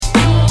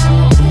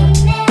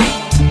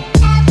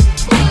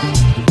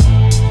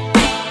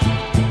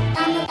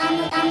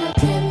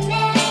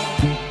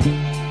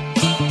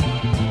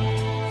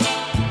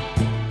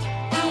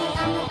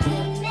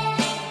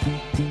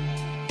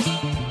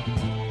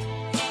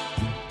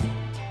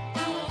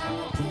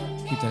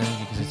that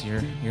energy because it's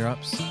your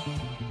ups.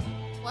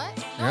 What?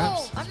 Your No,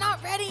 ups. I'm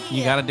not ready.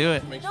 You gotta do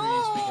it. Make sure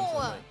you speak into the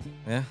No. mic.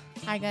 Yeah.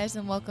 Hi guys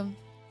and welcome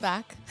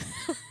back.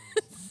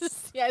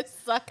 See, I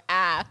suck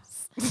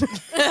ass.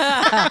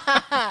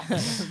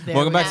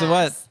 Welcome back to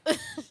what?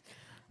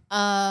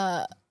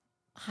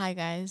 Hi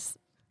guys.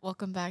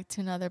 Welcome back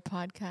to another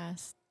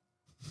podcast.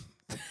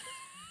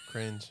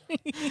 Cringe.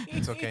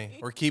 It's okay.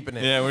 We're keeping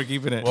it. Yeah, we're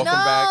keeping it. Welcome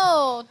back.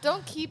 No,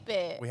 don't keep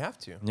it. We have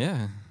to.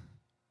 Yeah.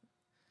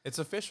 It's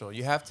official.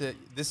 You have to.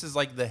 This is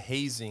like the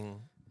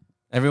hazing.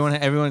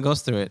 Everyone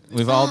goes through it.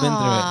 We've all been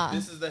through it.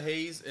 This is the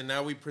haze, and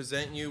now we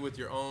present you with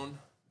your own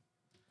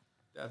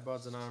Dad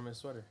Bod's Anonymous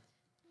sweater.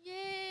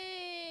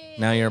 Yay.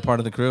 Now you're a part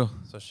of the crew.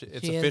 So it's She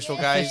is official,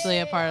 guys. officially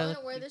a part I'm of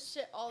gonna wear this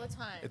shit all the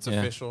time. It's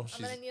Yeah. official.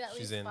 I'm gonna need at She's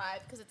least in.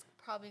 5 because it's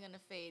probably gonna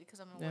fade because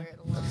I'm gonna Yeah. wear it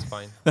a lot. That's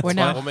fine. We're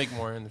now, We'll make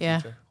more in the yeah,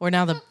 future. we're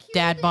now the How cute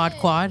dad it bod is.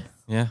 quad.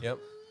 Yeah. Yep.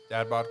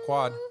 Dad Bod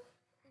Quad.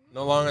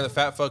 No longer the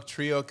Fat Fuck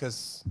Trio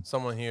because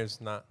someone here is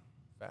not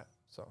fat.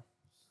 So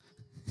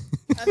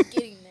I'm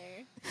getting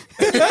there.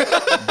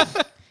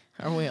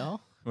 Are we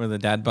all? We're the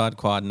dad bod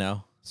quad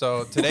now.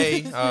 so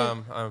today,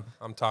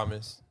 I'm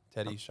Thomas,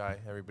 Teddy, Shy.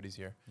 Everybody's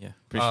here. Yeah.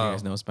 Pretty sure you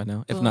guys know us by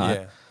now. If Cool. not,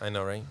 Yeah, I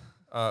know, right?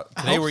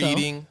 Today hope we're so.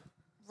 eating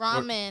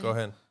Ramen. Go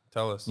ahead,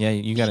 tell us. yeah,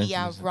 you gotta.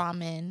 Yeah, introduce it.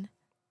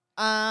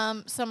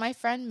 ramen. So my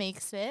friend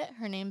makes it.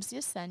 Her name's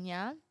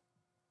Yesenia.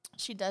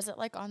 She does it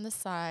like on the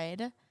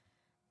side.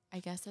 I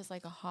guess as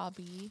like a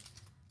hobby.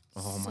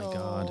 Oh my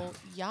God.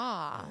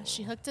 Yeah,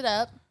 she hooked it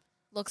up.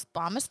 Looks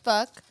bomb as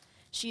fuck.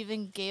 She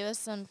even gave us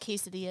some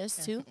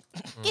quesadillas too.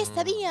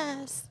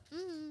 Quesadillas.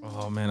 Mm.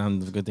 Oh man,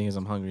 the good thing is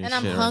I'm hungry. And as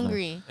I'm shit right now.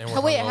 hungry. And we're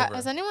Oh, wait, hungover.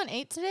 has anyone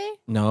ate today?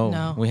 No,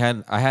 No.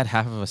 I had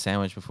half of a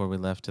sandwich before we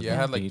left to Yeah, I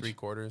the had like beach.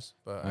 3/4,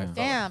 but I Yeah. felt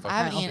Damn, fucking I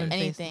haven't shit. eaten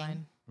Open-faced anything.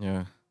 line.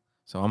 Yeah,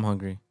 so I'm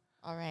hungry.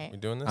 All right. We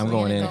doing this? I'm We're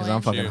going gonna in go because I'm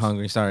in. fucking Cheers.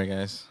 hungry. Sorry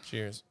guys.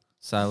 Cheers.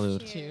 Salud.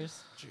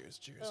 Cheers. Cheers.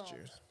 Cheers. Oh.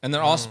 Cheers. And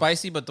they're all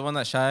spicy, but the one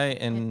that Shy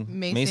and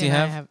Macy and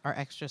I have. are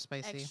extra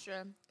spicy.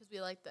 Extra, because we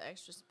like the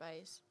extra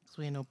spice. Because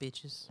we ain't no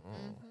bitches.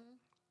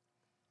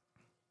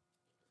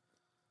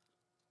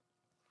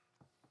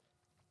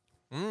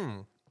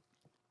 Mm.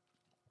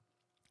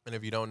 And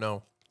if you don't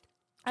know,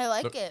 I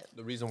like the, it.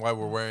 the reason why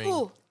we're wearing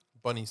Ooh,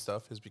 bunny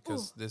stuff is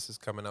because this is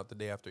coming out the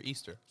day after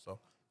Easter. So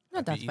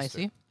Not that happy Easter.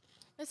 spicy.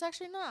 it's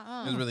actually not,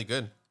 huh? It's really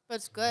good. But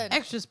it's good.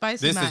 Extra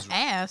spicy, This my is-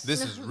 ass.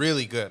 This is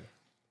really good.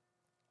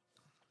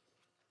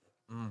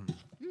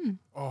 Mm.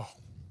 Oh.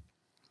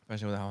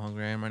 Especially with how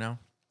hungry I am right now.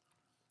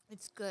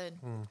 It's good.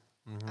 Mm.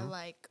 I Mhm.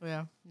 like.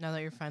 Yeah, now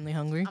that you're finally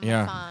hungry. I'm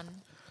Yeah. a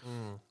fan.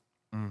 Mm.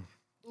 Mm.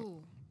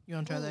 Ooh. You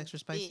want to try the Ooh, extra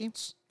spicy?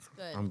 bitch. It's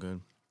good. I'm good.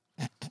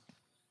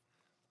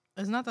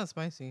 It's not that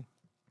spicy.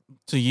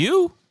 To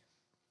you?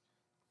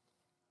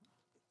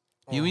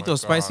 You Oh eat my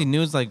those spicy God.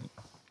 nudes like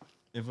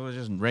if it was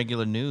just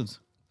regular nudes.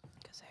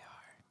 Because they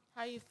are.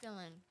 How you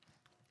feeling?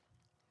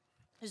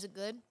 Is it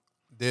good?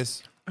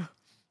 This.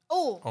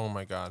 Oh, Oh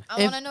my God. I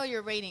If- want to know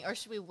your rating, or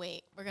should we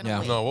wait? We're gonna Yeah.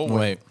 wait. No, we'll Wait.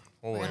 wait.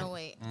 We'll We're wait. gonna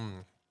wait.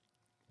 Mm.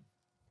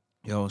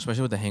 Yo,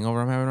 especially with the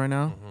hangover I'm having right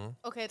now. Mm-hmm.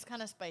 Okay, it's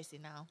kind of spicy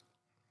now.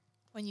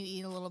 When you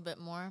eat a little bit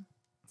more,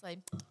 it's like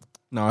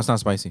No, it's not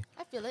spicy.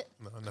 I feel it.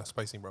 No, not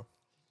spicy, bro.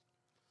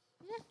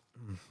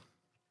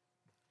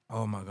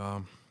 Oh my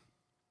God.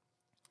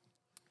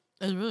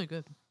 It's really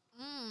good.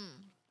 Mm.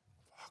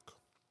 Fuck.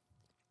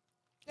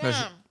 Does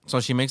she- Damn. So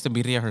she makes the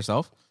birria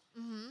herself?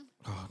 Mhm.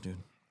 Oh,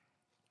 dude.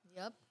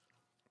 Yep.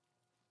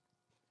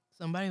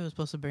 Somebody was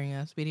supposed to bring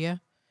us video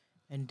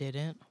and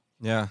didn't.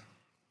 Yeah.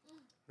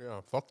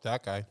 Yeah, fuck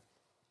that guy.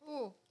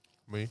 Ooh.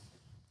 Me.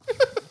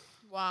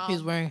 Wow.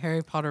 He's wearing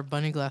Harry Potter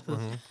bunny glasses.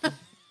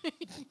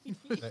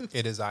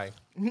 It is I.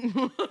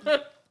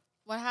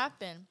 What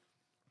happened?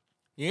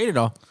 He ate it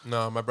all.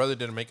 No, my brother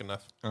didn't make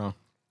enough. Oh.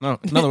 No.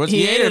 In other words,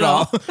 he ate it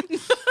all.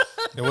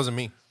 It wasn't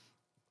me.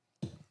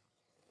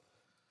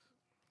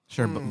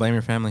 Sure, but blame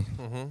your family.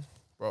 Mm-hmm.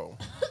 Bro.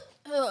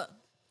 Ugh.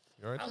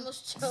 You all right? I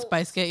almost choked.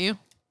 Spice get you?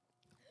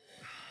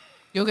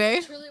 You okay?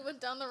 It really went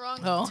down the wrong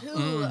Oh.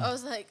 tube. I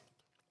was like,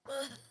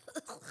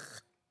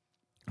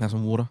 Have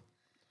some water.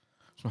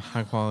 Some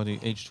high quality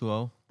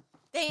H2O.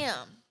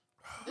 damn.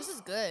 This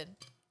is good.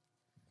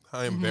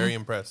 I am very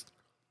impressed.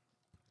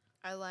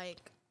 I like.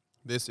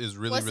 This is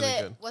really, was really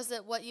it good. was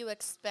it what you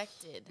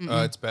expected?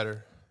 It's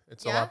better.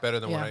 It's a Yeah? lot better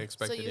than what Yeah. I So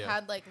expected. you yeah.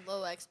 had like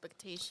low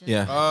expectations.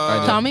 Yeah. I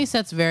did. Tommy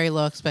sets very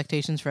low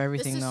expectations for This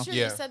everything, is though. true.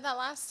 Yeah. You said that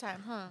last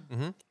time, huh?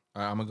 Mm-hmm. All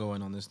right, I'm going to go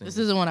in on this thing. This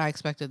isn't what I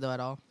expected, though, at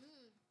all.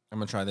 I'm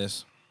going to try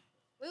this.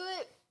 Wait.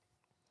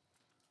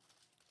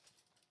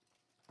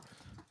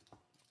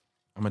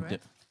 I'm going Right. to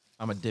dip.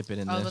 I'm going to dip it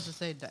in I was about to this.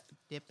 say,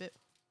 dip it.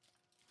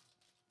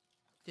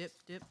 Dip,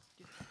 dip,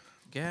 dip.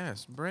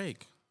 Gas,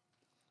 break.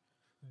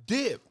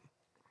 Dip.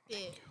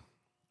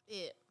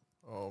 It.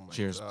 Oh my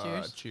Cheers. God.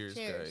 Cheers. Cheers,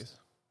 Cheers. guys.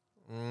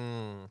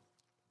 Mm.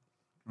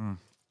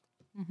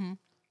 Mm-hmm.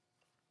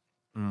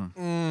 Mm.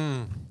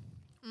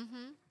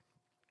 Mm-hmm.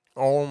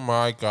 Oh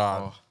my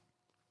God. Oh.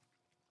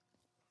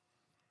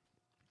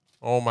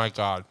 Oh my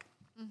God.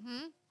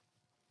 Mm-hmm.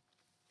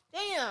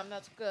 Damn,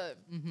 that's good.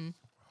 Mm-hmm.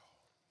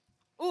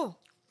 Ooh.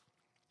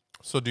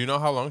 So do you know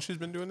how long she's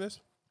been doing this?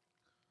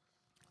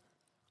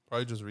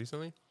 Probably just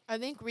recently. I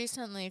think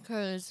recently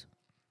because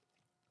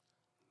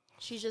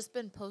she's just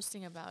been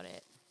posting about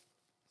it.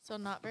 So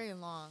not very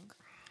long.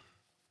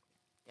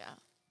 Yeah.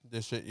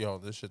 This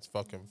shit's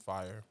fucking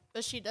fire.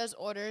 But she does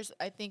orders,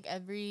 I think,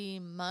 every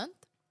month.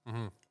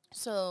 Mm-hmm.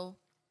 So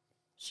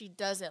she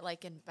does it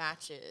like in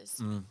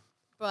batches.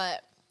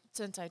 But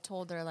since I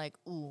told her, like,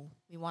 ooh,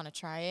 we want to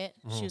try it,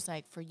 she was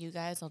like, for you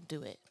guys, I'll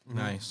do it.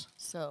 Nice.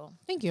 So,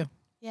 Thank you.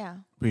 yeah.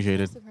 Appreciate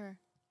it. Nice of her.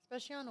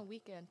 Especially on a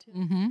weekend, too.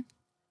 Mm-hmm.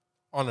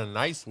 On a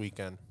nice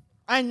weekend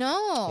I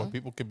know. when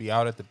people could be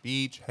out at the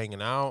beach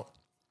hanging out.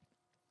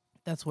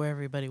 That's where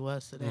everybody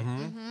was today.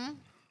 Mm-hmm.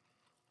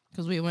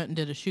 Because we went and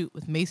did a shoot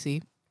with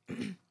Macy,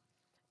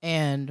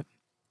 and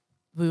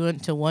we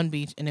went to one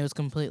beach and it was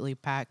completely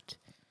packed,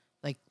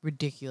 like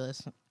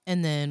ridiculous.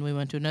 And then we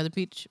went to another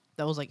beach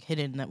that was like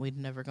hidden that we'd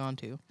never gone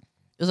to. It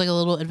was like a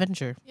little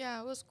adventure.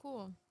 Yeah, it was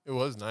cool. It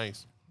was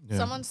nice. Yeah.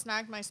 Someone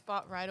snagged my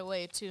spot right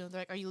away, too.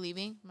 They're like, are you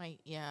leaving? I'm like,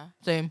 yeah.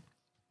 Same.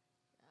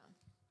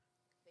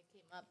 They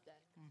came up then.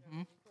 They're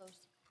really close.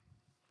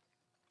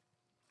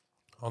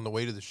 On the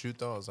way to the shoot,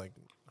 though, I was like,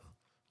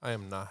 I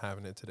am not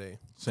having it today.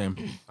 Same.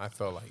 I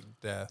felt like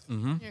death.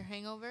 Mm-hmm. Your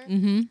hangover?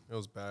 Mm-hmm. It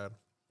was bad.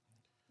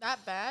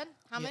 That bad?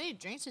 How Yeah. many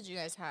drinks did you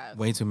guys have?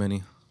 Way too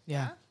many.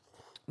 Yeah.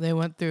 They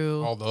went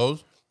through All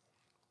those?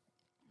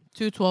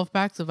 2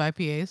 12-packs of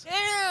IPAs.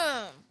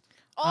 Damn!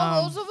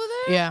 All those over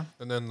there? Yeah.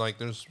 And then, like,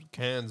 there's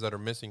cans that are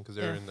missing because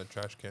they're Yeah. in the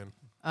trash can.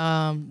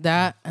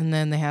 That, and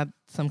then they had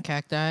some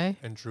cacti,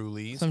 And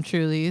Trulies. some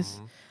Trulies.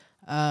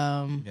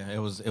 Yeah, it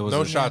was.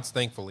 No shots,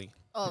 thankfully.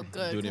 Oh,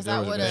 good. Dude, Because if there that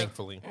was a would have,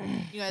 Thankfully.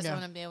 you guys Yeah.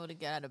 wouldn't be able to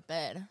get out of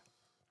bed.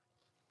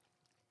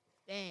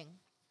 Dang.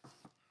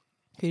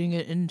 He didn't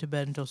get into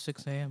bed until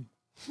 6 a.m.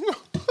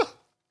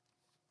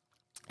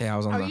 Yeah, I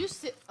was on Are the. you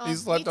He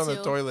slept me on the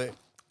too. toilet.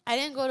 I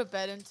didn't go to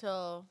bed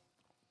until,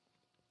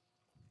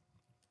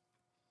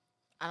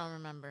 I don't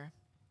remember.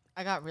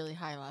 I got really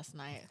high last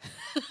night.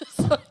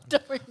 So I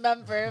don't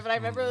remember. But I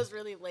remember it was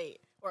really late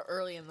or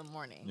early in the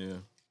morning. Yeah.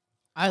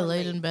 I Or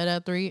laid late. in bed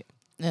at 3,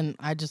 and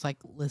I just like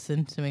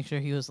listened to make sure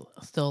he was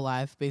still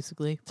alive,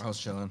 basically. I was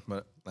chilling,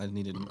 but I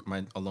needed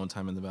my alone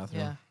time in the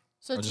bathroom. Yeah.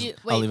 So I'll, do you,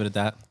 I'll leave wait, it at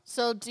that.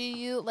 so do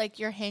you, like,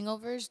 your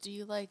hangovers, do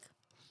you, like,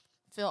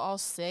 feel all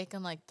sick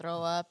and, like,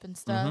 throw up and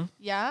stuff?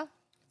 Yeah?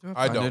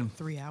 I did. don't.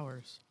 3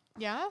 hours.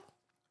 Yeah?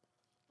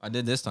 I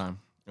did this time.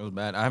 It was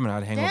bad. I haven't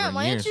had a hangover Damn, in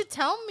why years. didn't you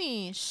tell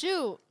me?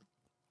 Shoot.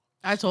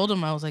 I told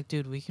him, I was like,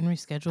 dude, we can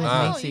reschedule with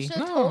Ah. No, Macy. you should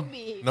have No. told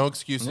me. No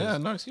excuses. Yeah,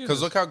 no excuses.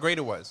 Because look how great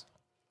it was.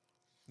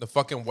 The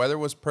fucking weather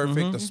was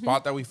perfect. The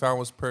spot that we found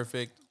was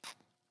perfect.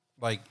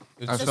 Like,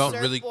 it I was The just felt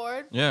really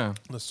surfboard. Yeah,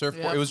 the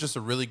surfboard. Yeah. It was just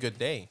a really good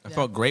day. I Yeah.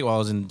 felt great while I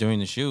was doing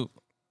the shoot.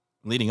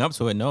 Leading up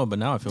to it, no, but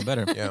now I feel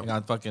better. Yeah. I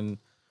got fucking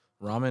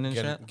ramen and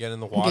shit. Get in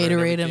the water.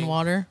 Gatorade and and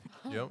water.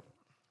 Yep.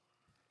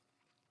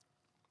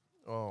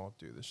 Oh,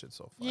 dude, this shit's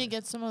so You fun. need to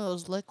get some of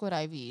those liquid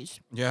IVs.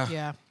 Yeah.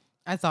 Yeah.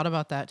 I thought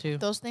about that, too.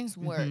 Those things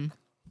work.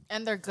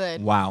 And they're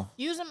good. Wow.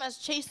 Use them as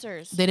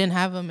chasers. They didn't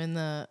have them in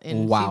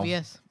Wow.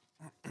 CVS.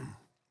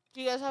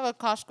 Do you guys have a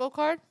Costco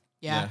card?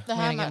 Yeah. Yeah. They I'm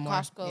have gonna them get at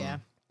more. Costco. Yeah.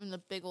 In the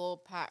big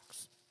old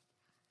packs.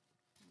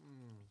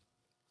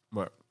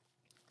 But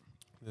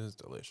This is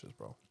delicious,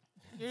 bro.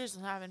 You're just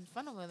having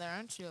fun over there,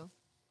 aren't you?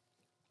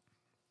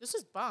 This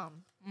is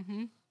bomb.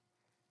 Mm-hmm.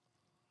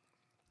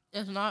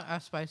 It's not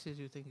as spicy as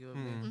you think it would be.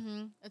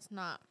 Mm-hmm. It's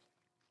not.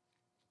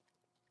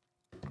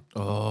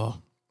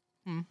 oh,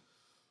 Hmm.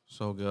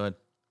 so good.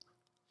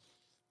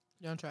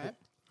 You want to try it?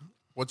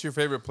 What's your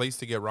favorite place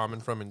to get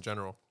ramen from in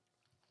general?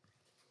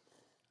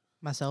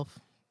 Myself.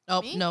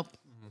 Oh, Me? nope.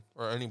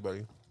 Or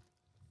anybody?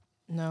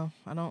 No,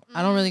 I don't.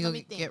 I don't really let go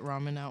me think. get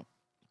ramen out.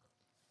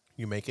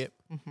 You make it?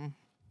 Mm-hmm.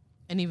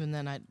 And even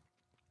then, it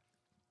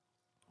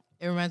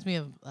reminds me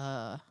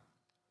of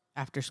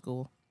after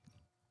school.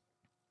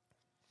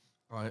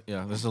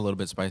 Yeah, this is a little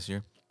bit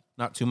spicier.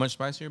 Not too much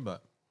spicier,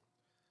 but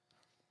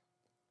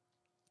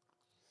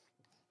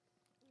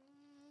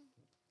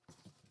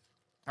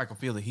I can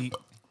feel the heat.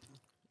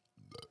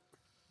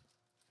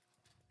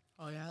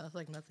 Oh yeah, that's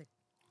like nothing.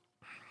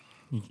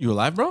 You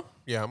alive, bro?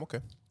 Yeah, I'm okay.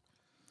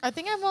 I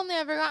think I've only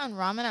ever gotten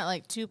ramen at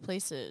like 2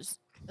 places.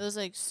 It was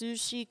like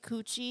Sushi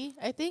Kuchi,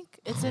 I think.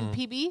 It's in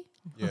PB.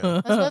 Yeah.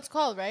 That's what it's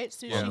called, right?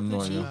 Sushi Yeah. No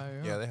Kuchi.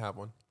 idea. Yeah, they have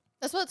one.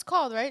 That's what it's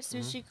called, right?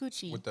 Sushi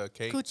Kuchi. With the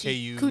Kuchi.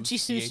 K-U-C-H-I?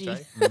 Kuchi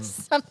sushi.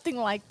 Something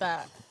like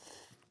that.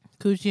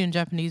 Kuchi in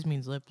Japanese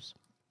means lips.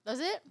 Does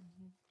it?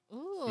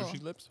 Ooh.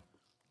 Sushi lips?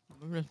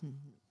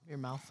 Your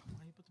mouth.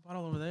 Why you put the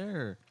bottle over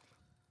there?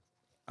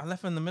 I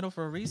left it in the middle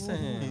for a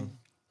reason.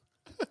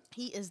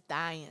 He is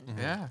dying.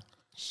 Yeah.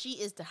 She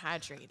is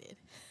dehydrated.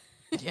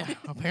 Yeah,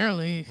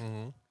 apparently.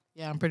 Mm-hmm.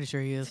 Yeah, I'm pretty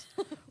sure he is.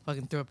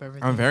 Fucking threw up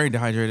everything. I'm very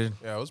dehydrated.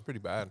 Yeah, it was pretty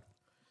bad.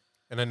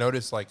 And I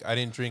noticed, like, I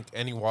didn't drink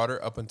any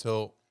water up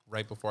until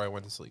right before I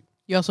went to sleep.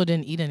 You also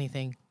didn't eat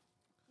anything.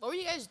 What were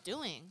you guys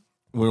doing?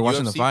 We were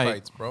watching the UFC fight.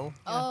 fights, bro.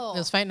 Oh. It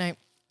was fight night.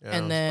 Yeah,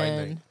 And it was fight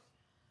then, night.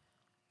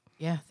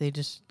 yeah, they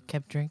just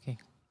kept drinking.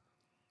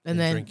 And And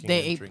then drinking they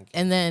and ate, drinking.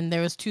 and then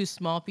there was 2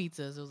 small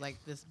pizzas. It was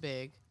like this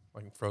big.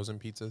 Like frozen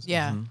pizzas.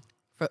 Yeah. Mhm.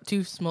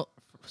 Two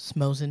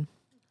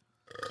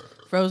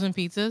frozen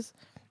pizzas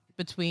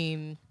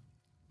between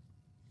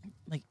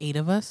like 8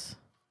 of us.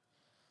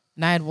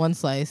 And I had one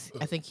slice.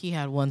 I think he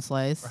had one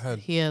slice. I had-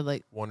 He had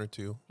like, 1 or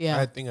 2. Yeah.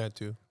 I think I had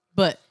 2.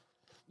 but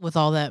with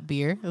all that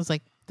beer, it was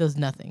like, does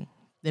nothing.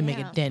 They make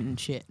a Yeah. dent and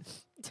shit.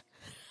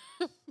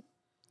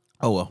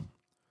 Oh well.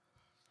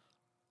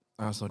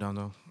 I was so down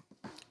though.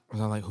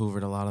 'Cause I like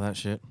hoovered a lot of that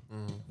shit.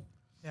 Mm.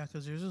 Yeah,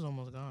 because yours is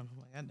almost gone. I'm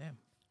like, goddamn.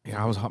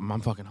 Yeah,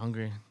 I'm fucking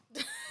hungry.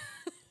 It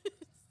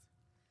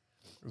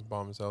was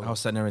bomb as hell. I was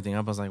setting everything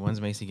up. I was like, when's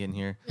Macy getting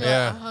here? I'm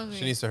yeah, hungry.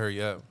 she needs to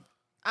hurry up.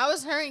 I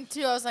was hurrying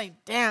too. I was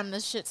like, damn,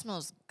 this shit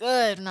smells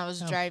good when I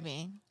was Oh.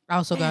 driving. I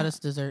also got Damn. us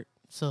dessert,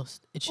 so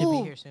it should Ooh.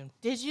 be here soon.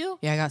 Did you?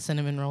 Yeah, I got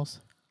cinnamon rolls.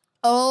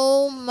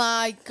 Oh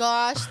my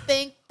gosh.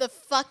 Thank the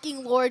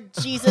fucking Lord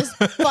Jesus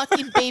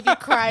fucking baby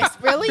Christ.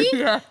 Really?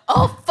 Yeah.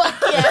 Oh, fuck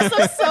yes.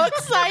 I'm so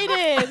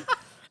excited.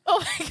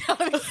 Oh my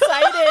God. I'm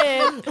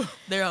excited.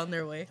 They're on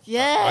their way.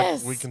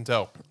 Yes. We can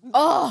tell.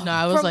 Oh, No,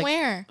 I was from like-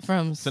 where?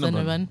 From Cinnabon.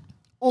 Cinnabon.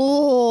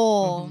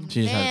 Oh,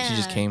 She just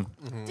man. came.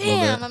 Mhm.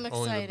 Damn, I'm Only the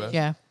excited. best.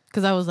 Yeah,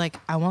 because I was like,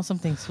 I want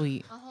something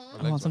sweet. Uh-huh.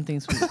 I want something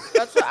sweet.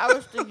 That's what I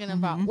was thinking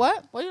about. Mhm.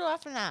 What? What are you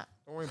laughing at?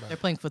 Don't worry about They're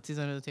it. playing footsies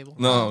under the table.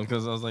 No,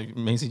 because I was like,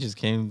 Macy just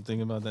came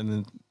thinking about that, and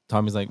then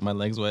Tommy's like, my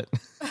leg's wet.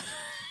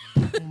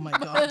 Oh my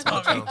God,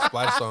 Tommy. Poncho,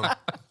 splash zone.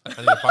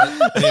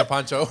 I need a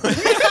poncho.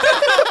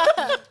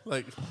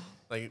 like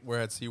we're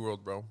at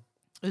SeaWorld, bro.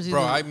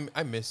 Bro,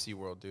 I miss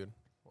SeaWorld, dude.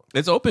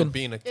 It's But open.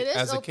 being a It is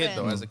as a kid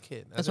open. though, as a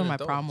kid. That's As what an my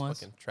adult, prom it's was.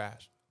 Fucking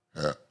trash.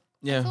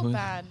 Yeah. I feel we-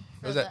 bad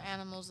for Was the that-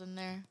 animals in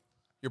there.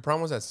 Your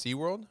prom was at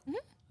SeaWorld?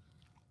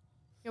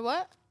 Your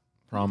what?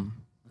 Prom.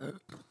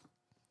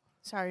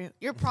 Sorry.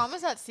 Your prom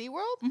is at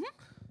SeaWorld? Mhm.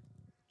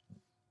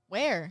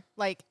 Where?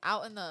 Like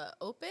out in the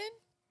open?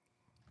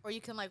 Or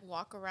you can like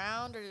walk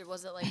around, or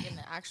was it like in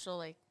the actual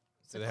like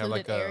Did they secluded have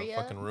like a area?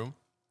 fucking room?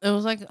 It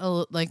was like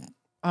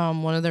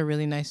one of the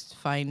really nice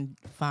fine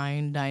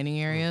dining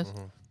areas,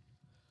 Mhm.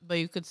 but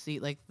you could see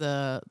like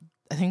I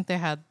think they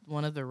had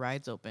one of the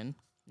rides open.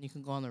 You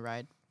can go on the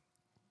ride.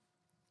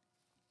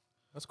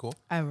 That's cool.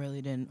 I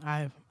really didn't.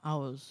 I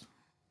was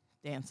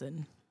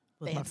dancing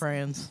with my Dancing.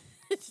 friends.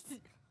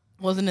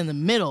 Wasn't in the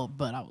middle,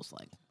 but I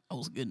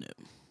was getting it.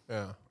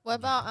 Yeah. What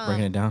about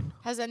Breaking it down.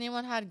 has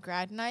anyone had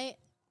grad night?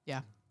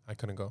 I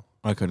couldn't go.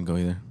 I couldn't go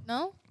either.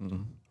 No?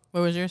 Mm-mm.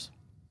 Where was yours?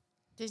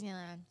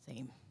 Disneyland.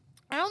 Same.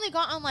 I only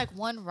got on like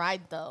one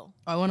ride though.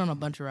 I went on a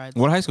bunch of rides.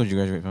 What high school did you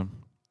graduate from?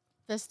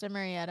 Vista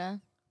Marietta.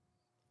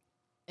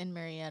 In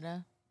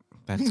Marietta.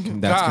 That's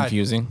God.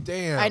 confusing.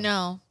 Damn. I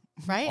know.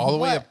 Right? All the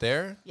way What? up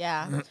there?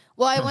 Yeah.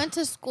 Well, I went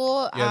to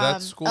school. Yeah, that El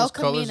school's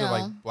colors are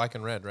Camino. like black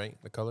and red, right?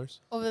 The colors?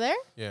 Over there?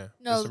 Yeah.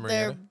 No, Vista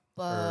they're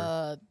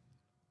Marietta?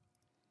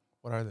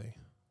 What are they?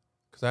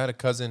 Because I had a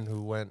cousin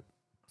who went.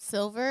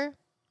 silver,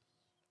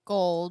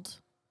 gold,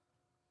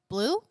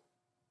 blue.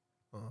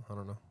 I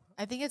don't know.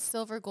 I think it's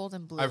silver, gold,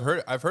 and blue.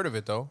 I've heard of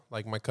it though.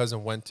 Like my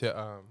cousin went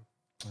to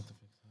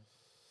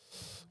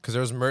because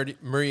there was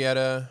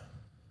Marietta.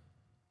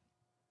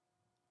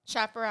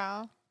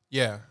 Chaparral.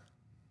 Yeah,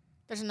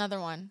 There's another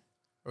one.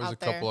 there was a Out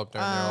there. couple up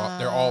there.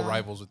 And they're all Uh,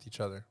 rivals with each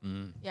other.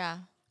 Mm. Yeah.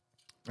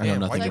 I know Damn,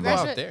 nothing why'd you Like go about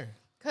out graduate- there?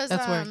 Cause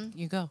That's where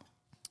you go.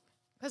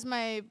 Cause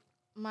my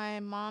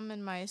mom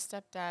and my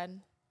stepdad,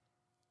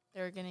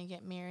 they were gonna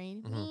get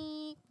married. Mhm.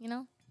 Me, you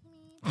know,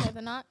 me, tie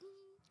the knot.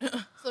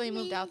 So we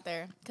moved out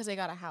there because they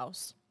got a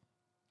house.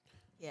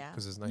 Yeah.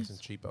 Because it's nice and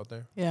cheap out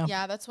there. Yeah.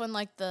 Yeah, that's when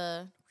like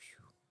the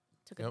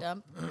took a Yep.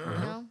 dump, you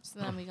know. So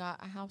then we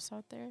got a house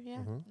out there. Yeah,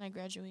 Mhm. and I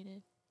graduated.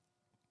 It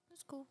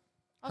was cool.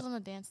 I was on the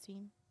dance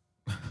team.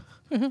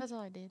 That's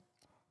all I did.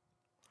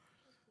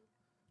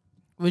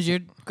 Was your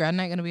grad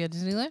night gonna be at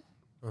Disneyland?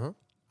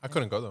 I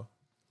couldn't go though.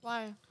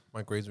 Why?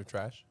 My grades were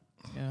trash.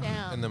 Yeah.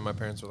 Damn. And then my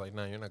parents were like,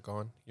 "No, you're not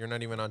going. You're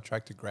not even on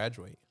track to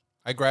graduate."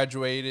 I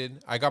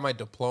graduated. I got my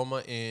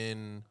diploma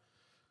in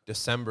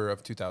December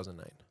of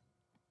 2009.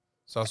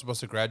 So I was supposed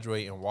to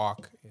graduate and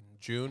walk in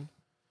June,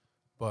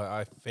 but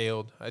I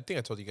failed. I think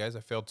I told you guys I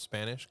failed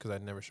Spanish because I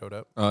never showed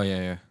up. Oh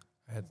yeah, yeah.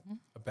 I had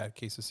a bad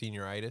case of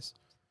senioritis.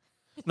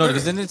 No,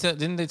 because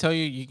didn't they tell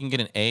you you can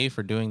get an A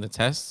for doing the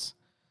tests?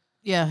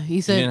 Yeah, he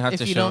didn't said have if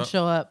to you show don't up?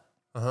 show up,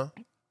 Uh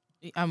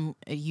huh.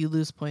 you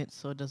lose points,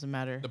 so it doesn't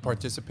matter. The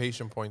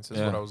participation points is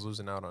what Yeah. I was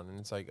losing out on, and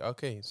it's like,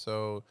 okay,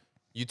 so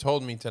you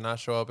told me to not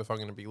show up if I'm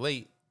going to be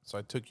late, so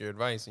I took your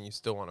advice, and you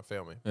still want to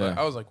fail me. But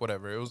Yeah. I was like,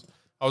 whatever.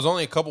 I was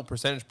only a couple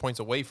percentage points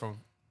away from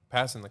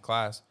passing the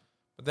class,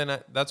 but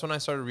then that's when I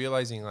started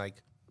realizing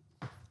like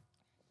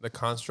the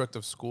construct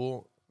of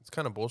school. It's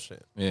kind of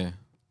bullshit. Yeah.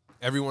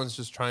 Everyone's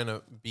just trying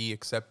to be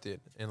accepted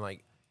and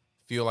like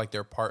feel like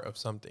they're part of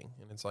something,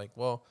 and it's like,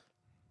 well,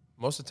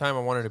 most of the time I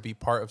wanted to be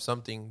part of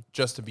something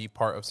just to be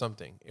part of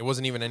something. It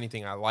wasn't even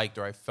anything I liked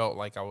or I felt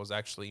like I was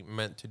actually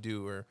meant to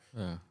do or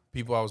Yeah.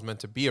 people I was meant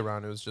to be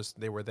around. It was just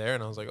they were there,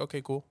 and I was like,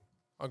 okay, cool.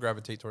 I'll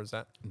gravitate towards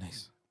that.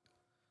 Nice.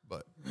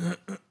 But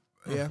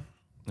yeah,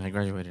 I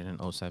graduated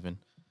in 07.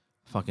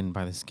 Fucking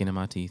by the skin of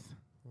my teeth.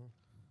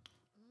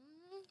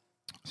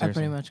 I pretty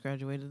Seriously. much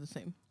graduated the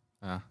same.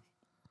 Ah.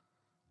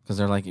 Because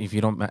they're like, if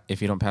you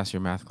don't pass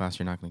your math class,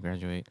 you're not gonna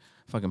graduate.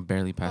 Fucking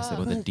barely passed it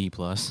with a D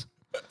plus.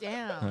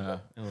 Damn.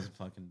 It was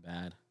fucking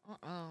bad.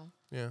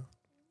 Yeah.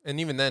 And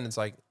even then, it's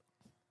like,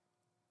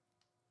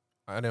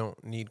 I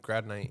don't need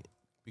grad night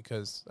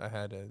because I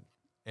had an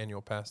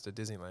annual pass to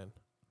Disneyland.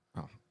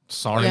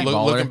 Sorry, Yeah.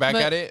 baller. Looking back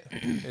But- at it,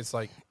 it's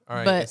like, all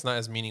right, but- it's not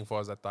as meaningful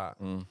as I thought.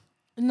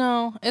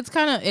 No,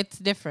 it's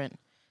different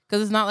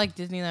because it's not like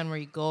Disneyland where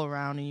you go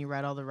around and you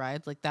ride all the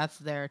rides. Like that's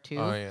there too.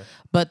 Oh yeah,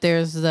 But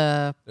there's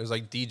the there's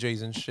like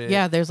DJs and shit.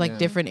 there's like Yeah.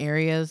 different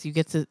areas. You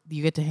get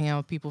to hang out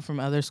with people from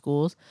other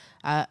schools.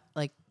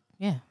 Like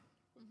yeah,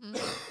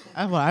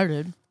 that's what I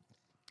did.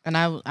 And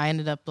I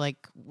ended up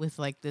like with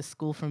like this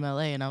school from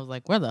LA, and I was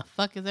like, where the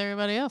fuck is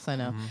everybody else I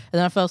know? And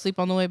then I fell asleep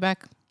on the way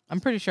back. I'm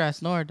pretty sure I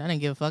snored. I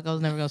didn't give a fuck. I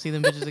was never gonna see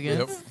them bitches again.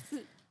 Yep.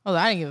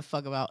 I didn't give a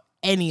fuck about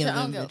any So of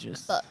I them don't give a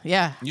bitches. fuck.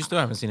 Yeah, You still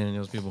haven't seen any of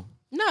those people.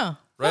 no,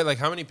 Right? Like,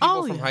 how many people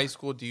Oh, from yeah. high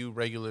school do you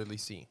regularly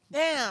see?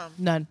 Damn.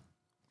 none.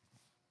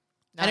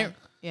 I None. didn't.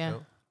 Yeah,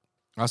 No?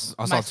 I saw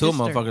My two sister.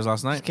 motherfuckers last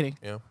just night. kidding.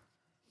 Yeah.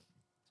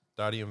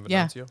 Dottie and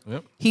Yeah. Venancio.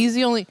 Yep. He's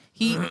the only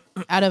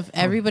out of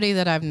everybody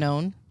that I've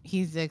known.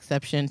 He's the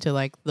exception to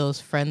like those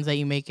friends that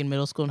you make in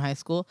middle school and high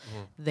school,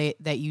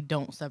 that you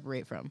don't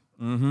separate from.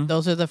 Mm-hmm.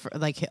 Those are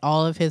the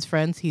all of his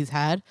friends he's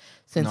had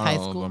since Not high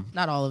all of school. them.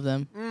 Not all of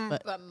them,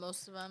 but But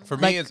most of them. For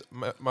Like- me, it's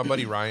my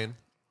buddy Ryan,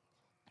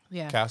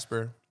 yeah,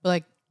 Casper. but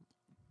like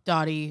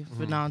Dottie,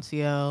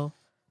 Venancio,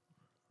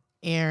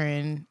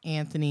 Aaron,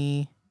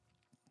 Anthony.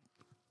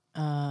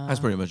 That's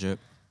pretty much it.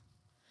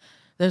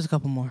 There's a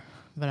couple more,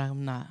 but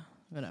I'm not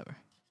whatever.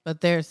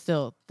 But they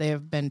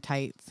have been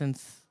tight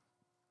since.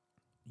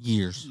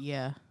 Years.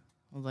 Yeah.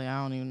 I was like,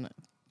 I don't even know.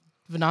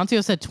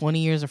 Venancio said 20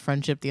 years of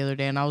friendship the other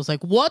day, and I was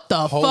like, what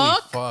the Holy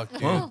fuck? fuck,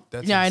 dude. Whoa.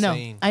 That's Yeah,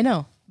 insane. I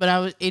know.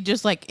 But it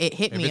just like, it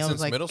hit If me. it's I was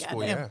since like, middle school,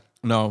 "Goddamn." yeah.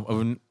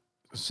 No,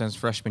 since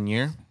freshman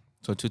year,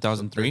 so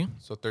 2003.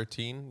 So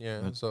 13,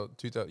 yeah. So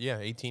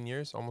 18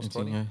 years, almost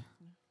 18, 20. yeah.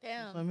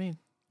 That's what I Damn. mean.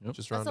 Just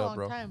That's round a up, long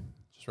bro. time.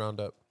 Just round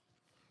up.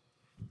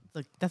 It's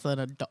like, that's an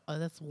adult.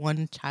 That's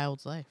one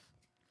child's life.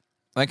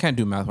 I can't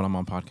do math when I'm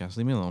on podcast.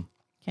 Leave me alone.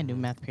 Can't do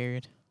math,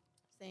 period.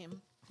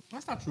 Same.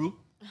 That's not true.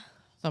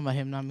 Talking about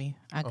him, not me.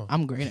 Oh.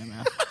 I'm great at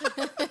math.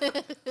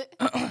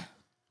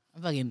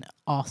 I'm fucking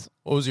awesome.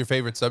 What was your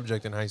favorite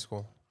subject in high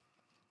school?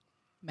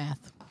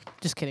 Math.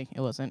 Just kidding. It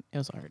wasn't. It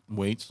was art.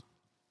 Weights.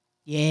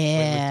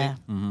 Yeah.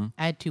 Mm-hmm.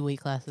 I had 2 weight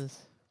classes.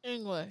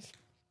 English.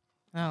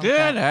 Now I'm Good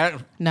fat.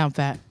 at. Now I'm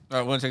fat.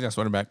 I want to take that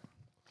sweater back.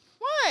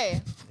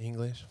 Why?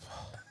 English.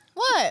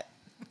 What?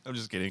 I'm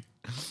just kidding.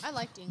 I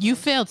liked English. You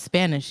failed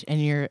Spanish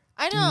and you're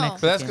I know. Mexican.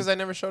 But that's because I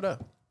never showed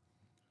up.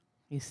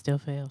 You still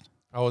failed.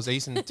 I was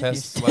acing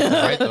tests left and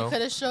right, You though.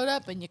 could have showed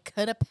up and you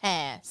could have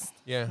passed.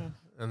 Yeah.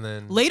 And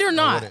then. Late or I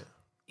not. wouldn't.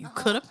 You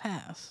could have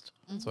passed.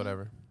 It's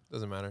whatever.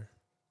 Doesn't matter.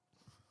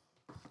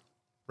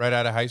 Right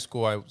out of high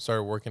school, I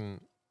started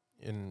working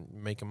and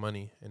making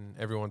money, and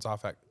everyone's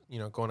off at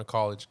going to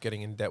college,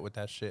 getting in debt with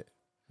that shit.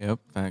 Yep.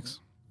 Facts.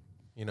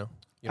 You know,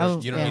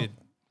 Oh, you don't yeah.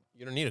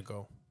 you don't need to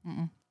go.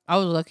 I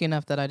was lucky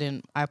enough that I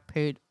didn't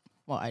pay.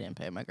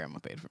 My grandma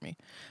paid for me,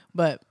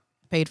 but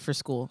paid for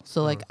school.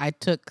 So like I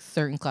took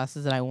certain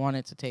classes that I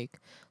wanted to take.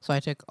 So I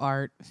took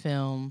art,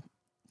 film,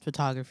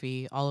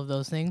 photography, all of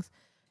those things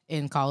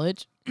in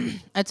college.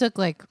 I took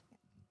like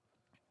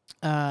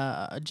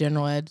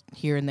general ed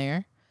here and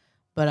there,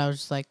 but I was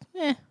just like,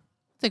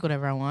 take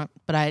whatever I want.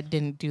 But I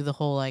didn't do the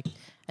whole I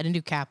didn't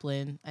do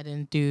Kaplan. I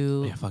didn't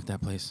do Yeah. Fuck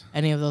that place.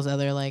 any of those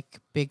other like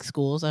big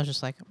schools. I was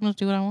just like, I'm gonna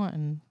do what I want,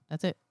 and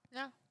that's it.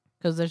 Yeah.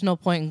 Because there's no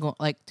point in going.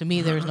 Like to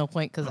me, there was no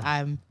point because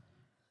I'm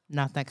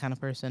not that kind of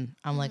person.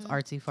 I'm like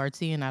artsy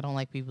fartsy, and I don't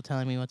like people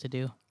telling me what to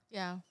do.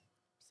 Yeah.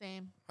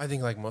 Same. I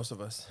think like most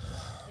of us.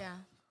 Yeah.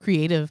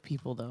 Creative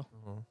people though,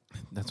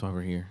 That's why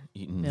we're here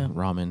eating Yeah.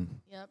 ramen,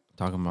 Yep.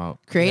 talking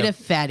about. creative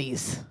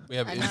fatties. We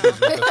have I know. issues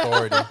with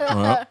authority.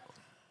 Well,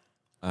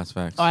 that's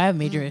facts. Oh, I have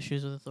major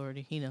issues with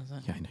authority. He knows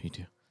that. Yeah, I know you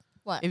do.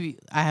 What?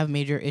 I have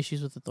major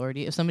issues with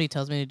authority. If somebody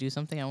tells me to do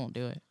something, I won't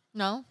do it.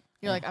 No?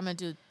 You're Yeah. like, I'm going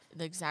to do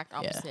the exact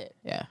opposite.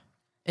 Yeah. See,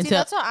 Until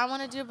that's what I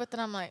want to do, but then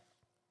I'm like,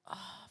 oh,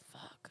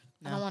 fuck.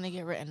 I No. don't want to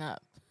get written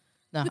up.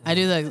 no, I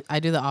do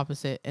the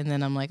opposite, and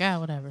then I'm like,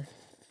 whatever.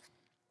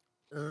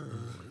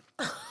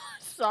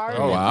 Sorry.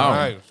 Oh, wow.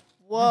 nice.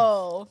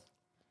 Whoa.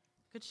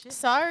 Good shit.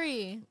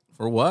 Sorry.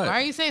 For what? Why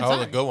are you saying That was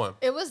sorry? a good one.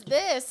 It was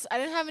this. I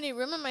didn't have any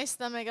room in my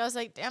stomach. I was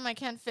like, damn, I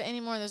can't fit any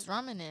more of this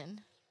ramen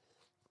in.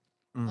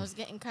 I was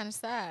getting kind of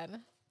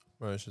sad.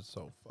 Bro, this shit's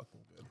so fucking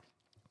good.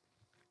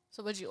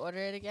 So would you order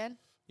it again?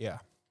 Yeah.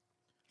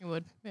 You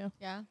would, yeah.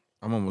 Yeah.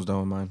 I'm almost done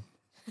with mine.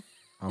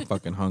 I'm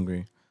fucking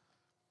hungry.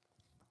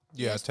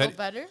 Yeah, Yours feel Teddy,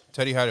 better?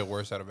 Teddy had it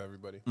worse out of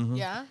everybody. Mhm.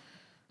 Yeah.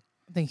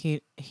 I think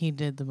he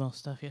did the most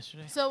stuff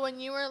yesterday. So when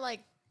you were like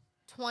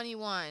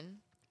 21,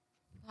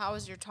 how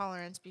was your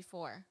tolerance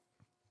before?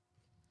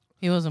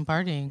 He wasn't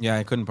partying. Yeah,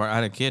 I couldn't part. I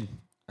had a kid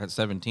at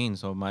 17,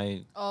 so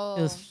my Oh.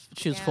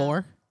 She was yeah.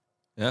 4.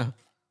 yeah,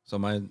 so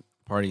my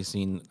party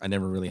scene, I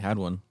never really had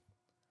one.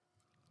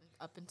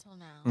 Up until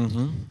now.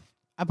 Mm-hmm.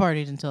 I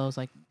partied until I was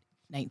like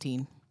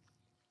 19.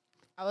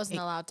 I wasn't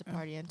allowed to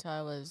party until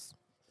I was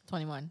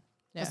 21.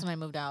 Yeah. That's when I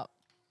moved out.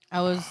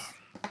 I was.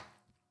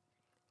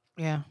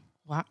 Yeah.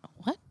 What?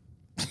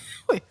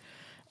 Wait.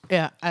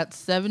 Yeah. At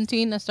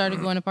 17, I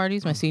started going to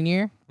parties my senior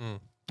year Mm.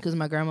 because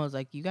my grandma was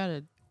like, "You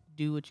gotta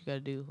do what you gotta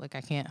do." Like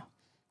I can't,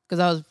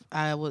 because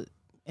I was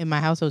in my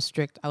house. I was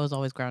strict. I was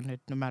always grounded,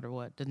 no matter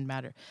what. Didn't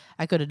matter.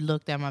 I could have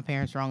looked at my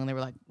parents wrong, and they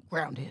were like,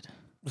 "Grounded."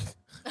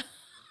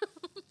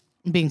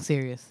 I'm being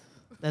serious.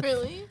 That's,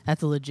 Really?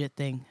 That's a legit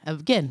thing.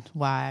 Again,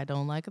 why I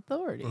don't like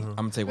authority. Mhm. I'm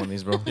gonna take one of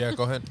these, bro. Yeah,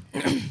 go ahead.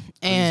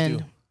 And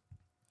do.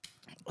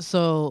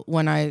 so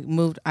when I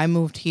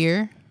moved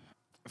here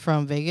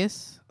from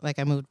Vegas. Like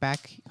I moved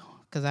back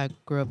because I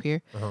grew up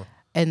here, Uh-huh.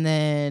 and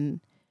then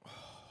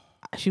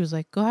she was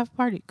like, "Go have a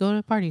party, go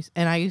to parties."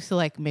 And I used to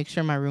like make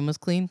sure my room was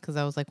clean because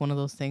I was like one of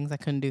those things I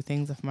couldn't do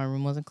things if my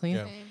room wasn't clean.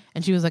 Yeah.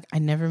 And she was like, "I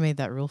never made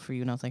that rule for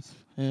you," and I was like,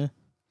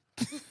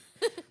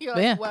 You're But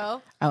like, yeah.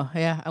 well, "Oh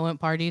yeah." I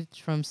went partied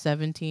from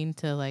 17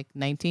 to like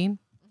 19,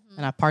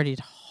 and I partied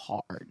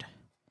hard,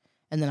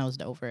 and then I was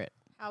over it.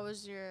 how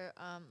was your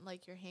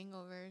like your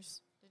hangovers?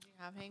 Did you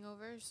have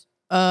hangovers?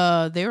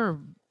 They were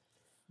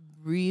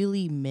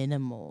really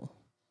minimal.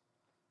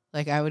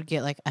 Like I would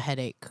get like a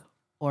headache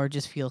or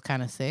just feel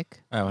kind of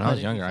sick. When I But was it'd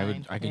be younger,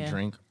 fine. I could Yeah.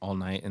 drink all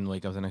night and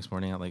wake up the next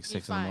morning at like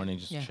 6 in the fine. morning,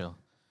 just Yeah. chill.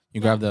 You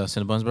Yeah. grab the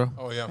Cinnabons, bro?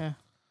 Oh yeah. Yeah.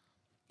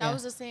 That Yeah.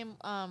 was the same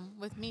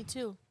with me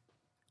too.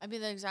 I'd be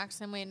the exact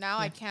same way. Now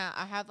I can't.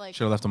 I have like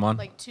Should have left them on.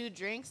 like 2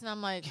 drinks and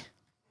I'm like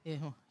Yeah,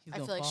 he's I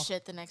gonna feel like fall.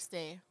 shit the next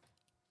day.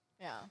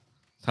 Yeah.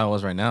 That's how it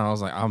was right now. I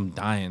was like, I'm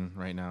dying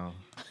right now.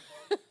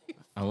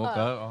 I woke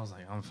up. I was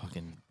like, I'm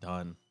fucking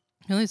done.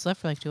 He only slept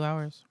for like 2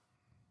 hours.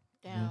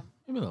 Damn.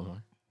 Maybe a little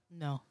more.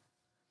 No.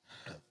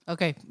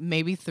 Okay,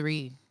 maybe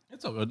 3.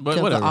 It's all good, but Till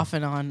the whatever. off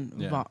and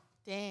on.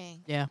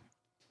 Dang. Yeah.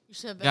 You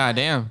should have been God like,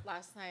 damn.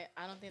 last night.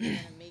 I don't think they're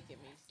gonna make it,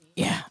 Macy.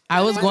 Yeah.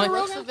 I was There's going. a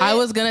roast of I it.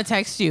 was gonna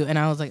text you, and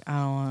I was like, I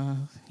don't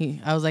want to.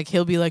 I was like,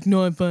 he'll be like,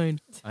 no, I'm fine.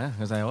 Oh, yeah,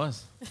 because I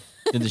was.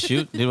 Did the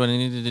shoot, did what I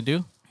needed to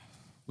do.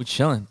 We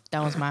chilling.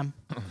 That was mine.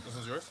 This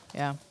is yours?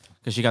 Yeah.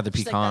 Because she got the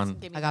She's like, that's- pecan.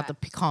 give me I got the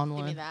that. pecan Give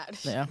me one.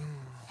 that. Yeah.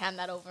 Hand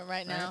that over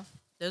right now.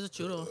 There's a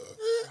churro.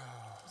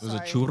 There's a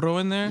Sorry. churro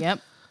in there?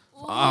 Yep.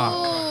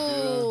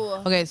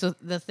 Ooh. Okay, so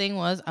the thing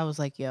was, I was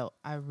like, yo,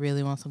 I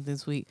really want something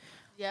sweet.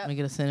 Yep. Let me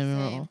get a cinnamon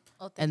Same. roll.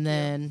 Oh, thank And you.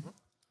 then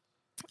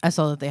I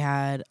saw that they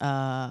had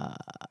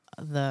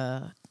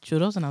the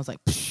churros, and I was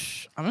like,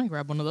 Psh, I'm gonna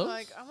grab one of those.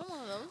 Like, I want one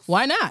of those.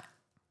 Why not?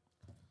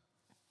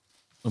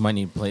 We might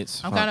need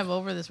plates. I'm Fuck. kind of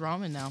over this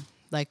ramen now,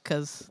 like,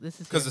 cause this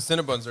is Because here.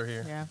 the Cinnabons are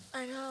here. Yeah,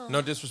 I know.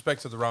 No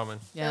disrespect to the ramen.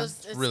 yeah.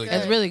 It's really good. good.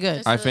 It's really good.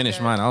 It's I really finished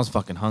good. mine. I was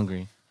fucking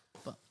hungry.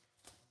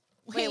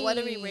 Wait, what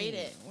did we rate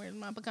it? Where's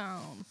my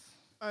pecans?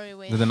 Are we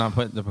waiting? Did they not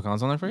put the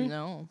pecans on there for you?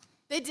 No,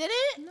 They did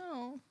it?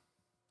 no,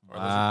 Are those your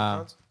Wow.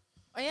 pecans?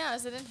 Oh yeah,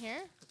 is it in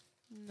here?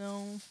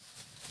 no.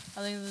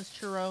 I think this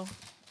churro.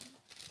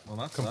 Well,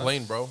 that's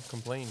Complain, bro.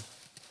 Complain.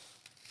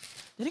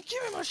 They didn't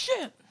give me my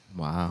shit.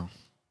 Wow.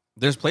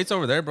 There's plates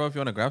over there, bro, if you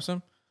want to grab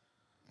some.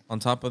 On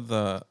top of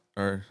the,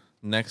 or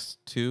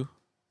next to,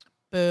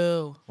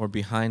 Boo. or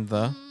behind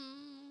the.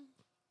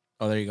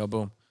 Oh, there you go.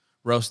 Boom.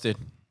 Roasted.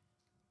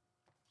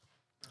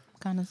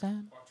 Kind of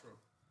sad.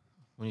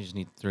 We just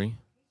need 3.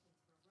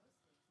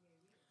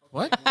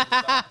 What?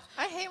 I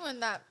hate when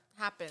that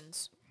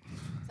happens.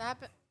 Does that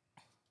happen?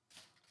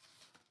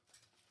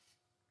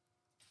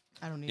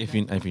 I don't need if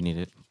that. you need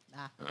it.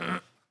 Nah.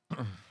 It's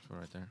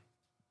right there.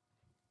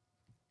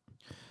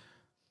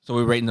 So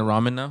we rating the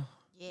ramen now?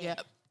 Yeah.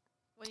 Yep.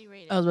 What do you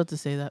rate it? I was about to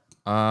say that.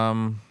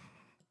 I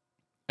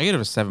get it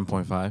a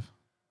 7.5.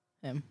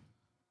 Him.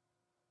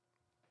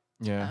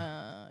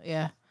 Yeah.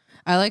 Yeah.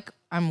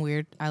 I'm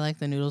weird. I like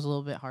the noodles a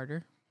little bit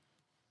harder.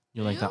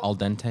 You like that you? al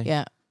dente?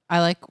 Yeah. I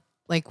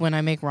like when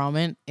I make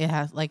ramen, it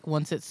has like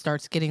once it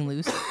starts getting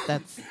loose,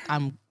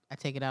 I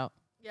take it out.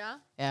 Yeah.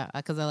 Yeah,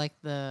 because I like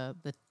the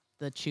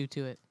chew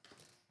to it.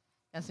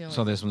 That's the only.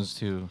 So this one's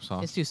too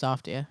soft. It's too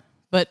soft, yeah.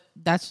 But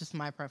that's just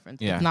my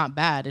preference. Yeah. It's not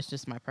bad. It's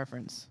just my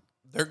preference.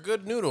 They're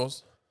good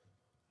noodles,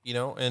 you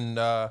know, and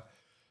I'm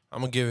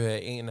gonna give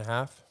it an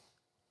 8.5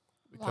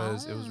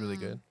 because it was really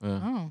good. Yeah.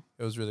 Oh,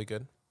 It was really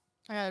good.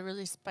 I got a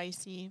really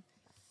spicy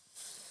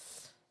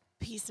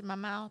piece in my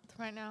mouth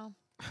right now.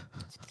 I'm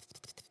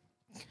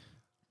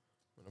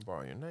gonna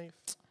borrow your knife.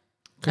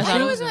 I Why thought are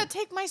it you was gonna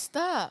take my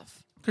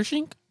stuff?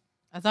 Kershink.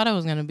 I thought it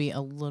was gonna be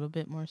a little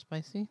bit more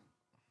spicy.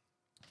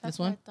 That's This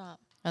what one? I thought.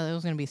 I thought it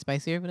was gonna be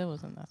spicier, but it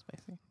wasn't that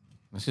spicy.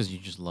 That's because you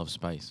just love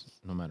spice,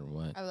 no matter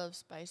what. I love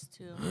spice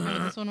too. Hey,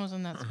 this one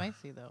wasn't that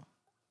spicy though.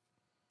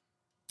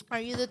 Are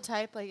you the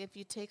type like if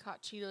you take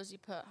hot Cheetos, you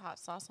put hot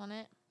sauce on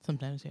it?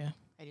 Sometimes, yeah.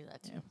 I do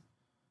that too.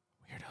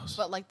 Yeah. Weirdos.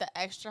 But like the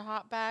extra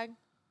hot bag,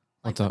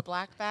 like What's the up?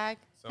 black bag.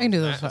 I can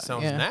do those.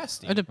 Sounds yeah.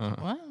 nasty. Or Uh-huh.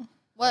 what?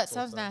 What That's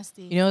sounds what's up.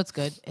 nasty? You know what's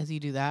good is you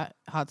do that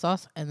hot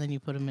sauce and then you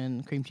put them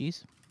in cream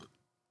cheese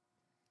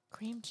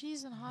Cream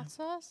cheese and hot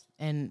sauce.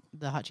 and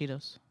the hot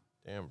Cheetos.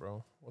 Damn,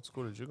 bro. What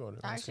school did you go to?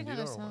 That actually kind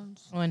Escondido of or what?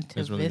 sounds. I went to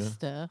It's really good.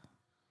 Vista.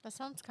 That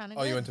sounds kind of.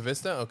 Oh, good. you went to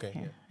Vista? Okay.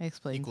 Yeah, Yeah. I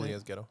explained Equally it.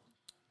 as ghetto.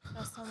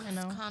 That sounds I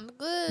know. kind of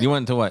good. You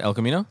went to what? El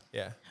Camino?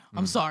 Yeah.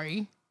 I'm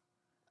sorry.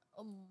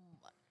 Um,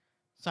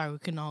 Sorry, we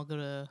couldn't all go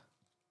to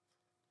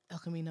El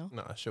Camino.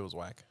 No, that shit was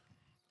whack.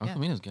 El Yeah,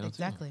 Camino's ghetto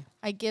Exactly.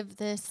 I give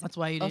this. That's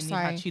why you Oh, didn't eat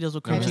hot sorry. Cheetos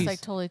with Go I cream ahead. just cheese.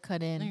 like totally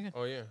cut No, in. you're good.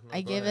 Oh yeah.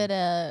 I give it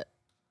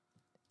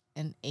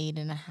an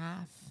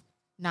 8.5,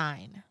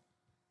 9,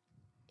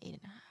 8.5. too.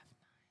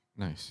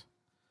 Nice.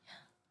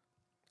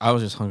 I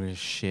was just hungry as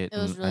shit. It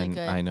was and- really and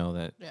good. I know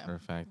that Yeah. for a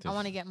fact. I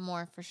want to get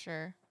more for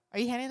sure. Are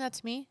you handing that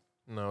to me?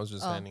 No, I was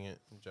just Oh. handing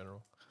it in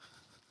general.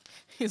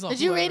 He's all,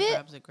 Did you whoever rate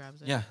it?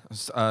 Grabs it. Yeah,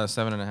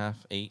 7.5,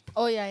 8.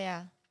 Oh yeah,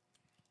 yeah.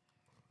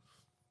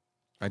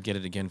 I'd get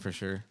it again for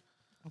sure.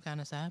 I'm kind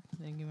of sad.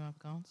 They didn't give me my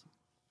pecans.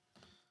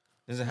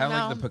 Does it have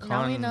like the pecan?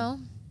 Now we know.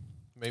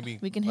 Maybe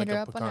We can hit like her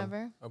a up pecan,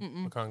 whenever. A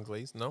Mm-mm. pecan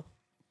glaze? No.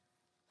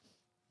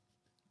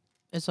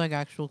 It's like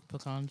actual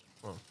pecans.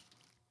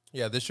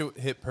 Yeah, this should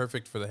hit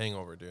perfect for the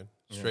hangover, dude.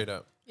 Yeah. Straight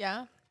up.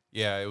 Yeah.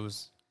 Yeah, it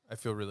was. I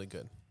feel really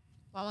good.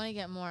 Well, I want to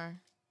get more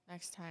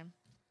next time.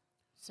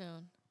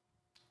 Soon.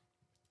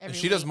 And Every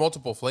she does week.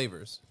 multiple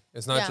flavors.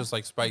 It's not Yeah. just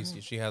like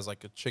spicy. She has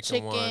like a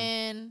chicken one.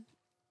 chicken.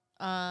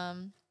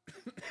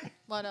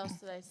 What else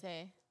did I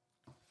say?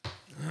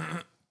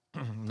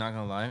 Not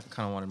gonna lie,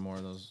 kind of wanted more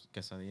of those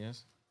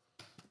quesadillas.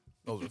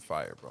 Those are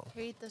fire, bro.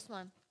 Here, eat this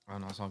one. Oh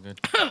no, it's all good.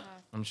 Uh,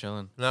 I'm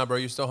chilling. Nah, bro,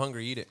 you're still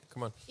hungry. Eat it.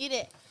 Come on, eat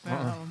it.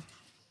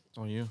 It's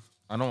all you.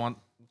 I don't want,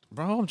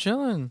 bro. I'm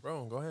chilling.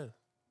 bro. Go ahead.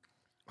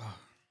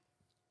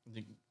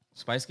 Did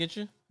Spice get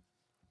you?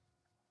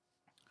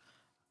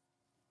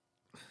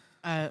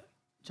 I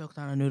choked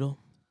on a noodle.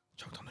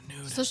 Choked on the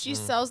nude. So she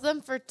sells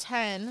them for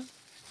 $10.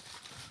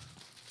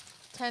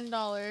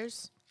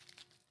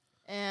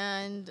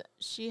 And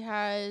she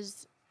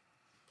has,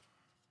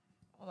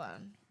 hold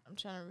on, I'm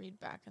trying to read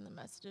back in the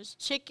messages.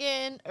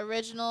 Chicken,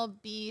 original,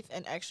 beef,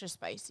 and extra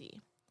spicy.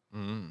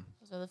 Mm.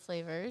 Those are the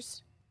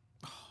flavors.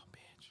 Oh,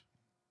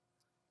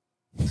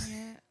 bitch.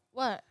 Yeah.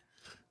 What?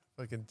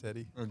 Fucking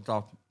Teddy.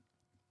 Drop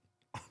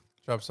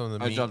Drop some of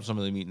the I meat. dropped some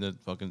of the meat in the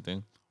fucking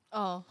thing.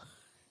 Oh.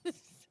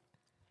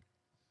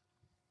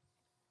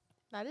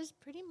 That is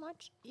pretty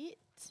much it.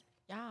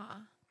 Yeah.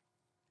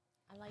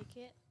 I like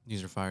it.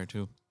 These are fire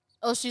too.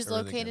 Oh, she's They're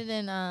really located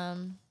in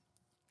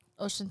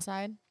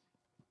Oceanside.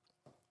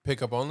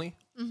 Pickup only.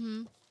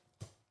 Mm-hmm.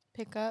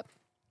 Pick up.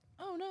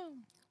 Oh no.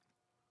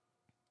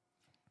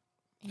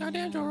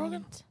 Goddamn, Joe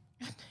Rogan.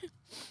 And-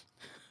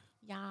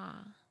 yeah.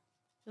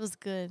 It was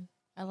good.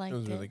 I liked It it.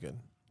 was really good.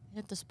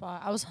 Hit the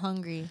spot. I was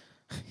hungry.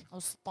 I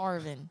was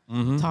starving.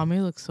 Mm-hmm. Tommy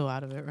looks so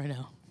out of it right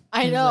now.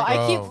 I He's know. like-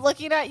 I keep Bro.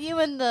 looking at you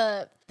in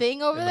the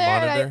thing over In the there,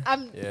 and monitor?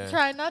 I'm Yeah.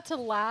 trying not to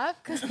laugh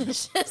because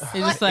it's just It's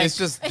like, just like It's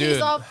just, and dude.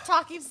 he's all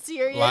talking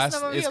serious. Last,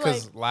 and I'm over it's here like,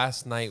 because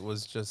last night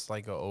was just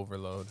like an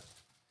overload.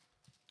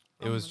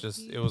 It Oh was my just,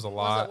 God. it was a was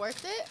lot. it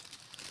worth it?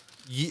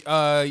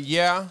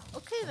 Yeah.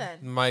 Okay then.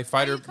 My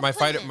fighter, you my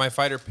complaining?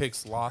 fighter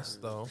picks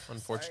lost though.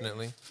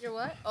 Unfortunately, You're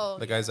what? Oh,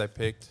 the guys I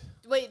picked.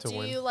 wait. to Do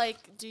win.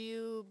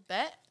 you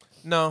bet?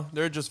 No,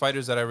 they're just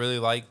fighters that I really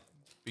like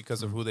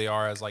because of who they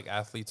are as like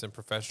athletes and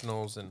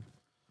professionals and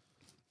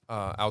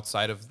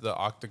outside of the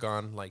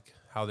octagon, like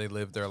how they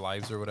live their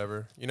lives or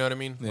whatever. You know what I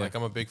mean? Yeah. Like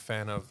I'm a big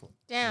fan of.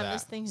 Damn, that.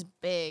 this thing's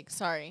big.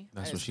 Sorry.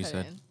 That's I what just she cut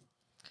said. it in.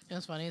 It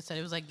was funny. It said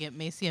it was like get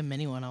Macy a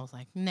mini one. I was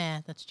like,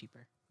 nah, that's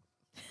cheaper.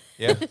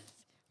 Yeah.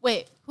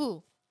 Wait,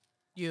 who?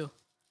 You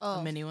Oh,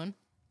 a mini one.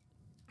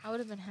 I would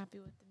have been happy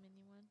with the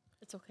mini one.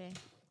 It's okay.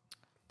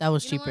 That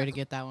was You know cheaper what? to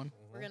get that one.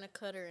 We're gonna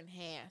cut her in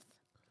half.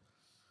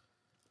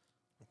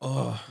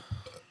 Oh,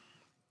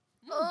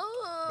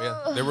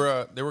 Oh.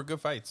 Yeah, they were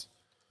good fights.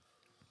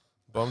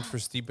 Bummed for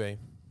Stipe.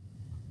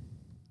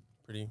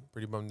 Pretty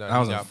bummed out. that He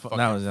was got that fucking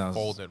was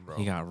folded, bro.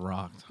 He got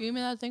rocked. Give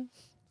me that thing.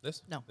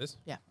 This? No. This?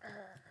 Yeah.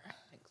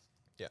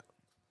 Yeah.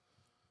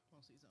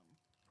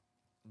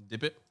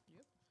 Dip it.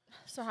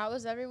 So how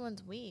was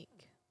everyone's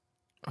week?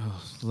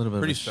 Oh, a little bit.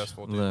 Pretty of a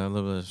stressful, dude. A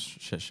little bit of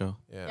shit show.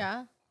 Yeah.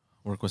 Yeah.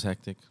 Work was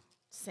hectic.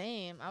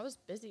 Same. I was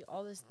busy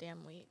all this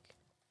damn week.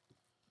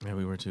 Yeah,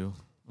 we were too.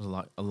 There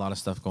was a lot of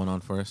stuff going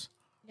on for us.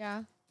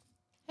 Yeah.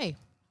 Hey,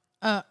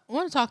 I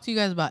want to talk to you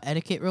guys about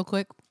etiquette real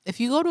quick. If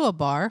you go to a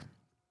bar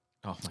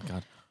Oh my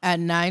god. at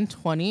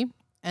 9:20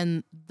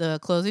 and the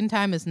closing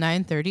time is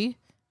 9:30,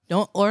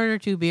 don't order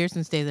 2 beers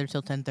and stay there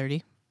till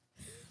 10:30.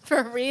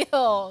 For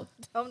real.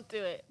 Don't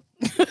do it.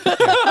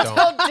 Don't.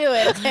 Don't do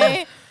it,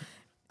 okay?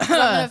 'Cause I'm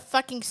gonna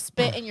fucking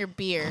spit in your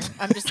beer.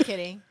 I'm just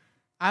kidding.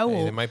 I Hey,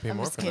 will. they might pay I'm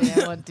more just for kidding.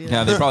 that. I won't do Yeah,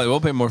 that. they probably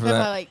will pay more for They're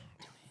that.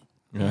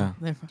 probably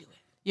like, Yeah.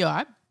 Yo,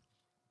 I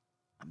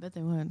bet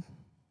they would.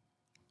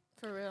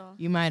 for real.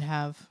 You might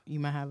have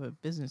a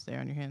business there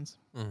on your hands.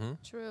 Mm-hmm.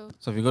 True.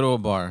 So if you go to a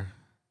bar,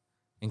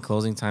 and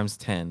closing time's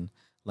 10,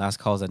 last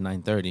call's at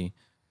 9:30.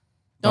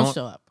 Don't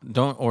show up.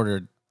 Don't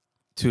order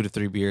 2 to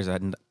 3 beers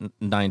at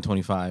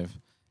 9:25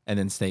 and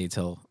then stay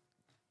till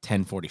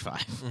 10:45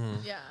 Mm-hmm.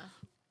 Yeah.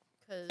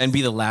 'Cause and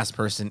be the last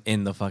person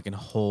in the fucking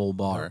whole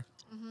bar.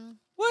 Mhm.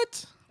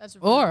 What? That's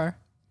rude. Or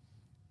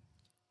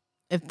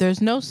if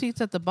there's no seats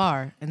at the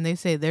bar and they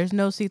say there's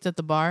no seats at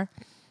the bar,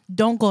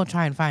 don't go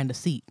try and find a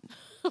seat.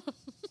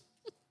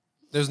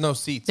 There's no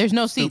seats. There's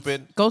no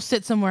Stupid. seats. Go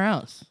sit somewhere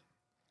else.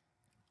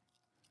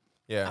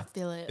 Yeah.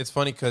 feel it. It's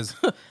funny because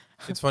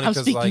I'm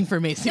speaking like for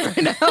Macy right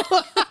now.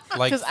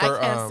 like Because for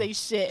I can't say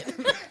shit.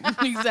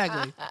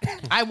 Exactly.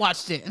 I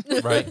watched it.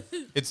 right.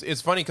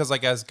 It's funny because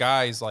like as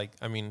guys, like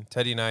I mean,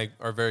 Teddy and I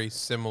are very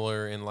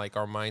similar in like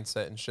our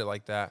mindset and shit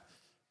like that.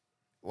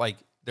 Like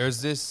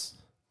there's this,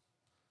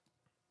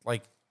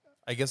 like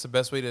I guess the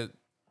best way to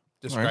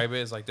describe it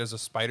is like there's a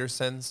spider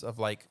sense of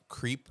like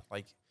creep.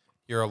 Like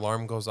your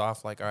alarm goes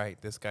off. Like all right,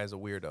 this guy's a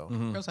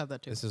weirdo. Girls have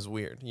that too. This is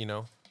weird, you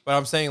know. But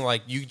I'm saying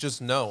like you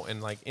just know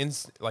and like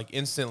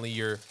instantly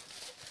you're.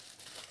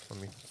 Let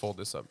me fold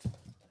this up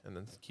and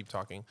then keep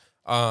talking.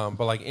 But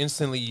like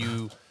instantly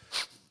you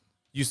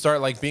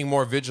start like being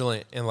more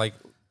vigilant and like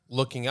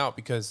looking out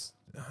because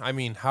I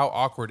mean, how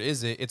awkward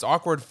is it? It's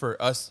awkward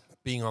for us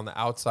being on the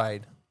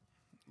outside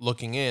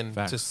looking in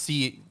Facts. to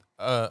see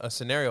a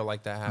scenario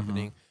like that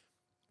happening,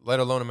 let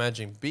alone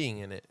imagine being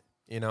in it,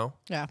 you know?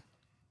 Yeah.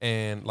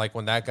 And like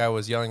when that guy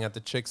was yelling at the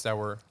chicks that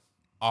were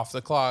off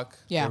the clock,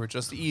 Yeah. they were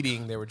just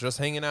eating, they were just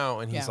hanging out,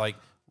 and he's Yeah. like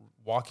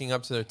walking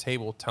up to their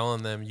table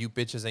telling them, "You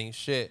bitches ain't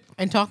shit."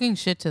 And talking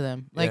shit to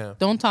them. Like, Yeah.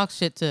 don't talk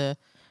shit to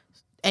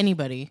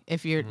anybody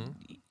if you're.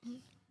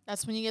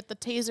 That's when you get the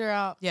taser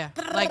out. Yeah.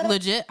 Like,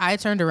 legit, I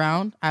turned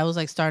around. I was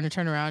like starting to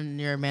turn around, and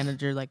your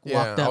manager like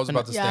Yeah, walked up. I was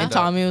about to Yeah. stand and up.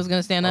 Tommy was going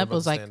to stand up. about I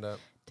was to like, stand up.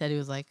 Teddy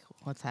was like,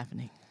 what's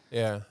happening?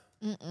 Yeah.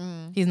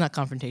 He's not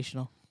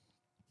confrontational.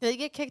 Did he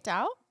get kicked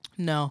out?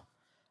 No.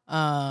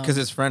 Because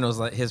his friend goes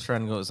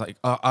like,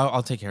 oh,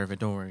 I'll take care of it.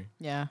 Don't worry.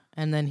 Yeah.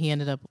 And then he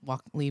ended up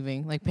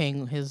leaving, like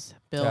paying his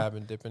bill. Tab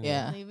and dipping.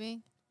 Yeah.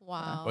 Leaving?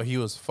 Wow. But he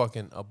was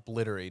fucking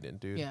obliterated,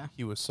 dude. Yeah.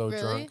 He was so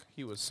Really? drunk.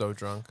 He was so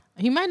drunk.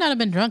 He might not have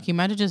been drunk. He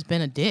might have just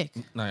been a dick.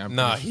 No, I'm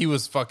Nah, pretty he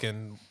was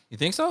fucking. You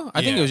think so? I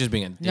think Yeah. he was just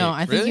being a dick. No,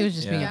 I think Really? he was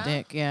just being Yeah. a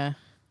dick. Yeah.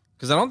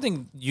 Because I don't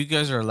think you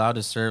guys are allowed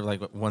to serve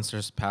like once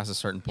there's past a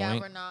certain Yeah,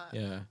 point. we're not.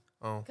 Yeah.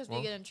 Oh, Because well,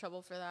 we get in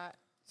trouble for that.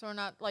 So we're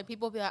not, like,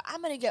 people be like,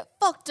 I'm going to get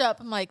fucked up.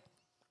 I'm like,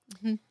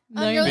 No,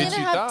 you're you're going Bitch, to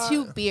you have thought.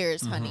 2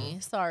 beers, honey.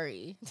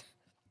 Sorry.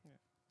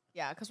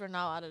 Yeah, because we're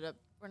not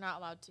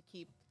allowed to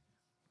keep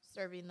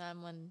serving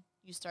them when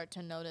you start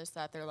to notice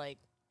that they're like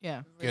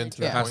Yeah. Get really into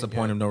drunk. that Past the point,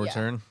 point yeah. of no Yeah.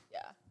 return. Yeah.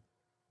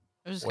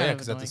 It was just well, yeah, kind of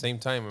because at the annoying. same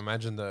time,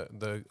 imagine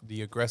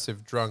the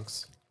aggressive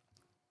drunks,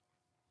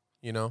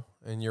 you know,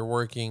 and you're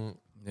working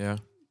Yeah.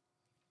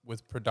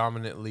 with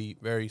predominantly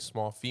very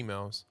small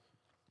females.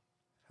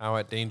 How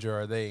at danger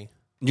are they?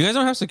 You guys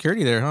don't have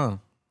security there, huh?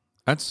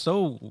 That's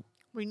so.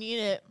 We need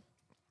it.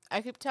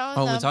 I keep telling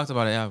Oh, them. we talked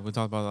about it. Yeah, we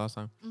talked about it last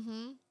time.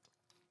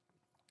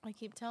 I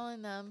keep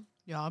telling them.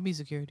 Yeah, I'll be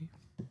security.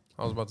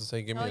 I was about to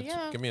say, give Oh, me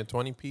yeah. give me a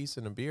 20 piece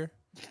and a beer.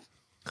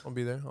 I'll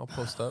be there. I'll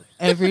post up.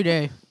 Every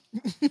day.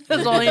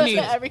 That's all he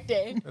needs. Every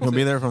day. We'll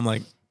be there from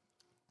like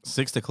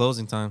 6 to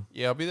closing time.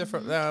 Yeah, I'll be there for.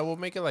 We'll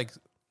make it like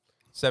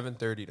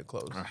 7:30 to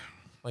close,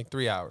 like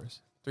 3 hours,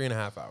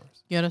 3.5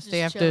 hours. You gotta Just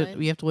stay after. chilling.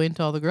 We have to wait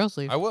until all the girls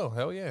leave. I will.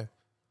 Hell yeah.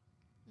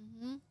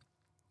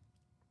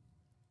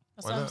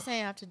 That's Why what I'm not?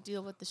 saying. I have to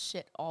deal with the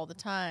shit all the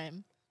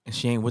time. And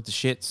she ain't with the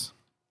shits.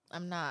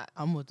 I'm not.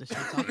 I'm with the shit.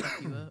 I'll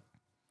fuck you up.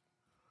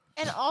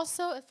 And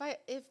also,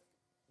 if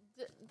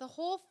the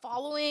whole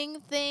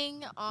following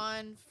thing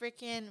on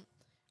freaking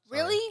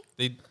really.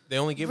 They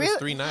only gave us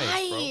 3 nights,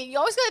 Right. bro. You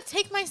always gotta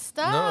take my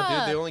stuff.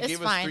 dude, they only it's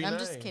gave us fine. 3 I'm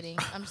just nights. kidding.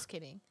 I'm just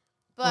kidding.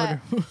 But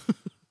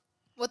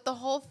with the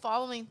whole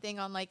following thing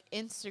on like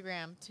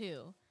Instagram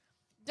too,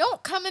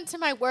 don't come into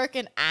my work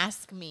and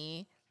ask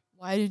me,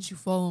 why did you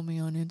follow me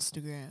on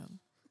Instagram?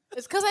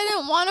 It's because I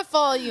didn't want to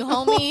follow you,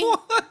 homie.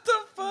 What the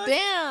fuck?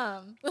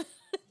 Damn.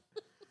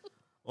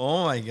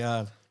 Oh my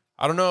god.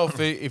 I don't know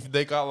if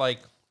they got like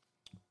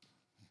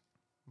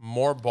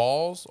more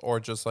balls or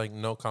just like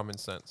no common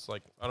sense.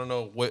 Like I don't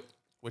know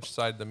which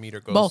side the meter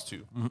goes Both.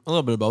 to. A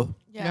little bit of both.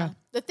 Yeah.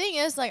 The thing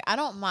is, like, I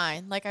don't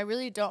mind. Like, I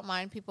really don't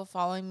mind people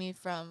following me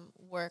from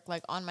work,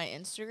 like, on my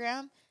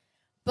Instagram.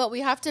 But we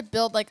have to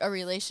build, like, a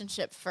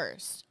relationship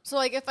first. So,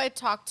 like, if I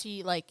talk to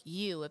you, like,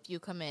 if you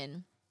come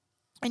in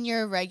and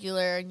you're a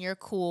regular and you're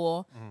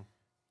cool,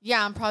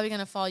 yeah, I'm probably going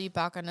to follow you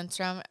back on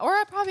Instagram. Or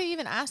I'll probably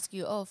even ask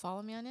you, oh,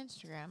 follow me on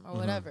Instagram or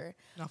whatever.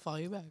 I'll follow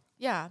you back.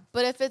 Yeah.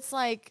 But if it's,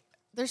 like,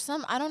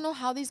 I don't know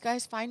how these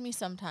guys find me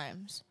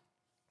sometimes.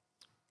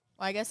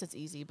 Well, I guess it's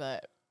easy,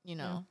 but, you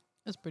know.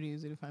 It's pretty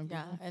easy to find.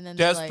 Yeah. people. And then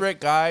they're like,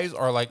 Desperate guys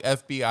are like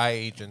FBI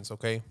agents,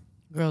 okay?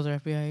 Girls are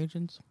FBI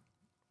agents.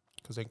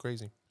 Because they're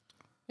crazy.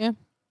 Yeah.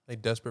 They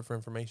desperate for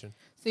information.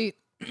 See,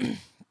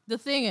 the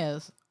thing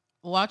is,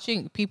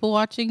 people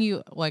watching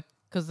you, like,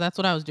 because that's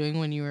what I was doing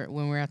when we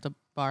were at the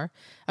bar.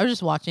 I was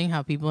just watching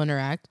how people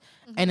interact,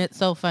 and it's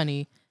so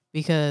funny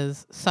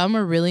because some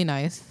are really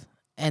nice,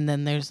 and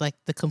then there's like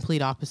the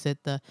complete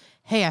opposite. The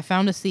hey, I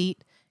found a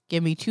seat.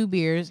 Give me 2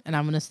 beers, and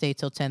I'm gonna stay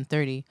till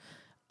 10:30.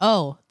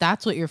 Oh,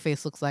 that's what your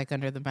face looks like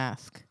under the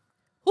mask.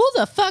 Who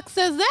the fuck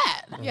says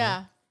that? I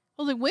yeah.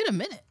 was like, wait a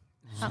minute.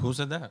 Who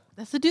said that?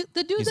 That's the dude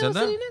He that said was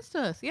that? sitting next to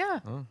us. Yeah.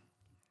 Oh.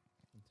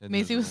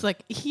 Macy was like,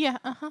 yeah,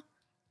 uh-huh.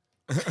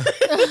 Yeah,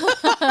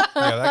 that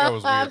guy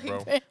was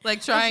weird, bro.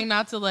 Like trying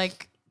not to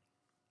like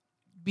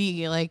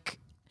be like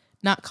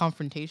not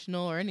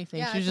confrontational or anything.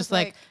 Yeah, She was it's just just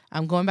like, like-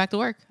 I'm going back to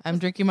work. I'm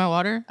drinking my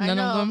water, and then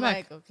I'm going back.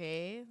 Like,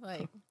 okay,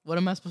 like What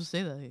am I supposed to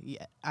say? Though?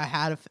 Yeah, I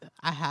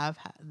have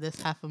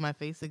this half of my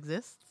face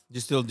exists. You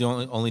still do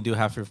only do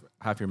half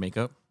your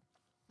makeup.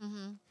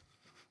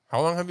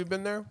 How long have you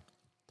been there?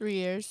 3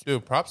 years.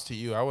 Dude, props to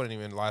you. I wouldn't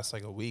even last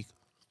like a week.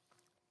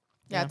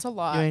 Yeah, it's a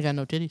lot. You ain't got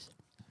no titties.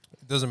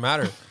 It doesn't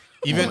matter. my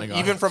Even God.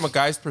 even from a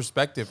guy's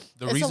perspective,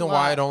 the It's a reason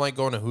why I lot. don't like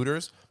going to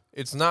Hooters,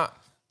 it's not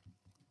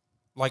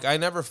like I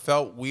never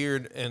felt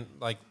weird, and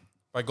like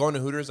by going to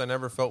Hooters, I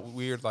never felt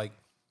weird. Like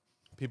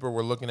people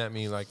were looking at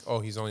me like, oh,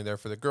 he's only there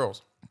for the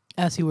girls.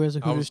 As he wears a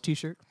was- Hooters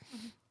t-shirt.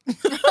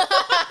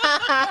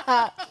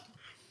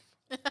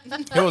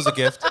 It was a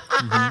gift.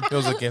 It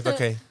was a gift.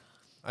 Okay,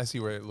 I see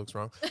where it looks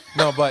wrong.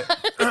 No, but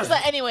So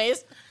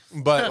anyways,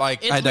 like,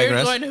 It's I weird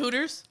digress. going to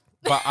Hooters.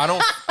 but I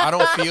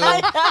don't feel.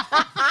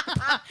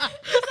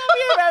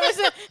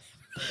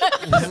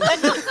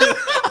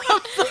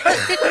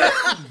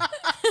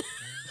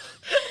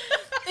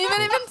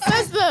 even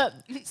says the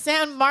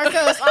San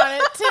Marcos on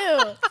it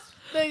too.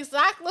 The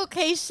exact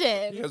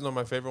location. You guys know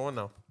my favorite one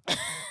now.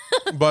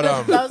 But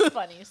That was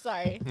funny.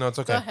 Sorry. no, it's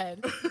okay. Go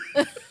ahead.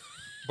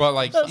 But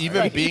like That's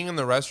even right. being in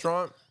the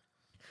restaurant,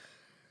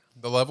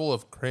 the level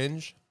of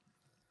cringe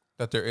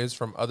that there is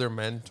from other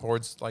men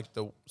towards like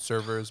the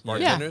servers,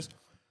 bartenders,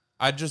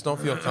 I just don't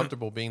feel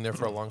comfortable being there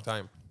for a long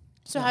time.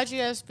 So how'd you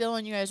guys feel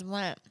when you guys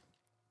went?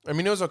 I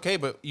mean, it was okay,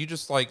 but you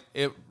just like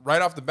it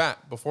right off the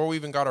bat before we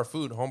even got our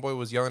food. Homeboy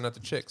was yelling at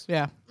the chicks.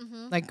 Yeah.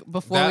 Like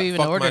before That we even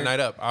fucked my ordered. night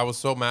up. I was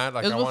so mad.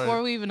 Like It was I before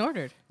wanted. we even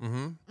ordered.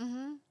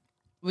 Mm-hmm.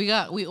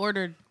 We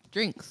ordered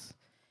drinks,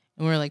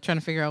 and we were like trying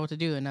to figure out what to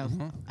do. And I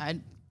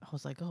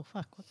was like, oh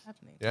fuck, what's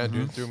happening? Yeah,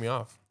 dude threw me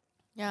off.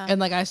 Yeah.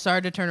 And like I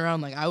started to turn around,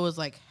 like I was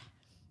like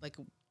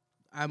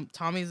I'm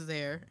Tommy's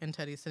there and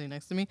Teddy's sitting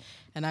next to me,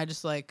 and I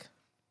just like,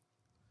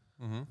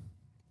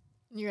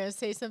 you gonna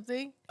say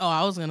something? oh,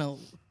 I was gonna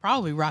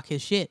probably rock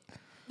his shit.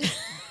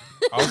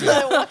 I was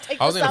gonna, Take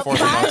I was this gonna force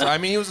him outside. outside. I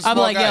mean, he was a I'm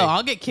small like, guy. yo,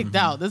 I'll get kicked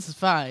out. This is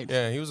fine.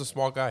 Yeah, he was a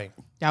small guy.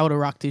 I would have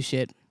rocked his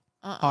shit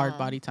hard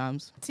body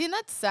times. See, and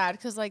that's sad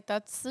because like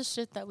that's the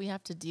shit that we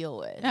have to deal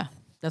with. Yeah,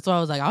 that's why I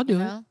was like, I'll do You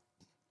it. know?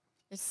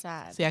 It's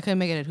sad. See, I couldn't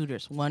make it at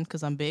Hooters. 1,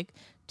 because I'm big.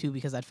 2,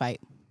 because I'd fight.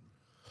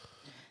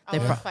 I they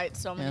would pro- fight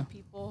so many yeah.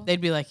 people.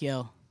 They'd be like,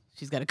 yo,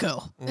 she's got to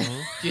go.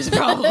 She's a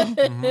problem.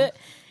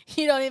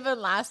 You don't even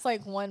last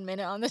like 1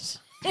 minute on the shit.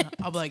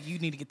 I'll be like, you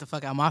need to get the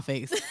fuck out of my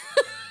face.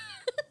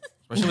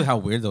 Especially with how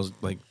weird those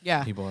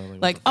Yeah. people are.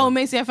 Like, Like, what the oh, fuck?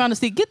 Macy, I found a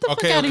seat. Get the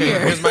Okay, fuck out of okay. here.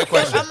 Here's my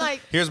question. I'm like,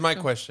 Here's my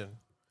question.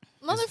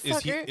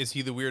 motherfucker. Is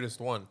he the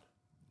weirdest one?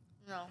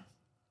 No.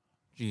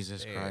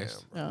 Jesus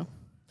Christ. No.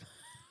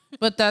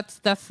 But that's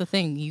the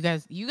thing. You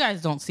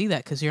guys don't see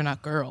that because you're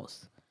not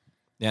girls,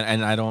 Yeah,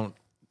 and I don't.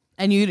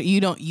 and you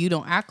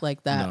don't act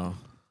like that. No.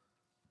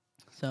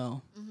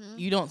 So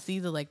you don't see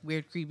the like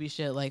weird creepy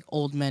shit like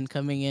old men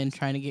coming in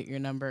trying to get your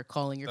number,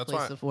 calling your That's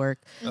place why- of work.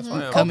 That's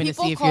why I'm. Coming to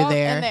People see if you're call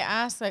there. and they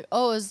ask like,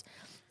 "Oh, is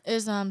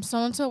so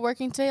and so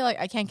working today?" Like,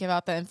 I can't give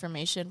out that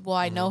information. Well,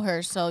 I know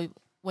her, so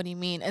what do you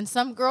mean? And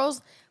some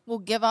girls will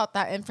give out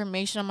that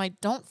information. I'm like,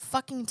 don't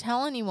fucking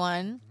tell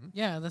anyone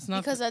Yeah, that's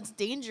not because that's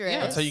dangerous.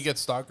 That's how you get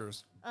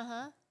stalkers.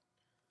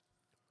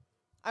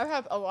 I've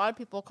had a lot of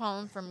people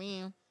calling for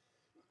me,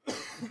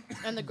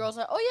 and the girls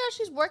are, "Oh yeah,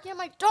 she's working." I'm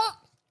like, don't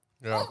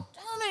Yeah. tell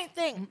them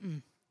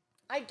anything.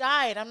 I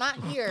died. I'm not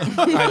here.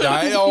 I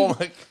died. Oh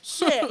my.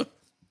 Shit.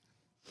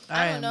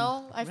 I am- don't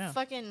know. I yeah.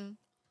 fucking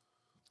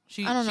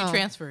She I don't she know.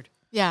 transferred.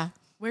 yeah.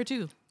 Where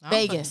to? I don't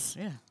Vegas.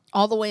 fucking- Yeah,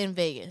 All the way in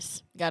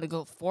Vegas. Got to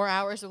go 4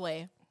 hours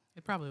away.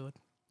 it probably would.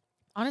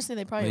 Honestly,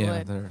 they probably Yeah,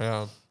 would. they're-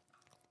 Yeah.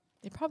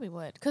 They probably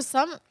would. Cause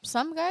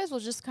some guys will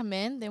just come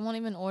in. They won't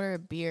even order a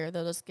beer.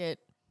 They'll just get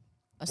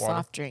a Water.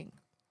 soft drink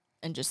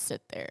and just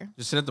sit there.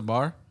 just sit at the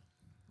bar.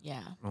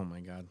 Yeah. Oh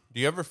my God. Do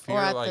you ever fear Or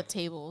at the like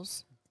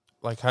tables.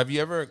 have you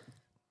ever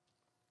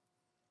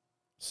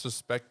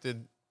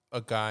suspected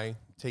a guy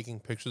taking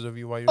pictures of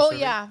you while you're Oh serving?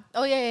 yeah.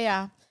 Oh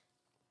yeah.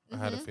 I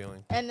had a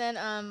feeling. And then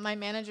my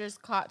managers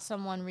caught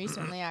someone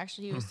recently.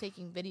 Actually, he was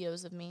taking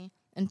videos of me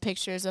and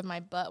pictures of my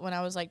butt when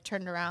I was like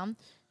turned around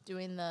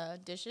doing the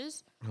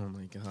dishes. Oh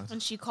my God.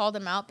 And she called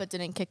him out, but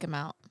didn't kick him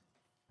out.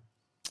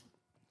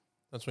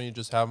 That's when you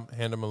just hand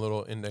him a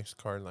little index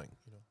card, like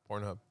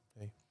Pornhub.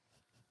 Hey.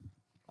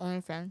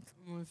 OnlyFans.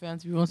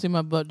 Fans, if you want to see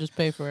my butt, just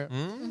pay for it.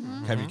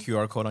 Have your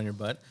QR code on your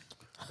butt.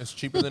 It's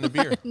cheaper than a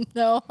beer.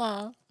 No,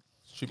 huh?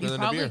 It's cheaper You than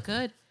a probably beer.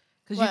 could,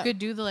 because you What? could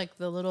do the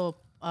little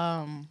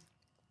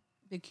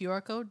the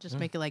QR code, just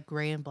make it like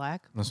gray and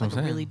black, That's like what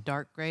I'm a really saying.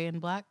 dark gray and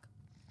black,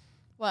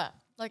 What?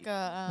 Like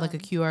a like a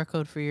QR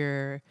code for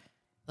your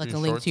like your a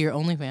link shorts? to your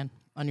OnlyFans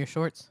on your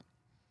shorts.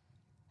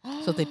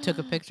 So if they took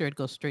a picture, it'd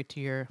go straight to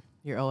your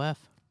OF.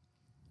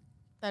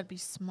 That'd be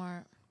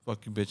smart.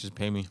 Fuck you, bitches.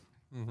 Pay me.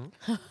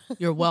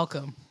 You're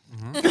welcome.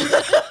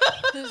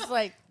 It's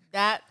like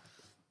that.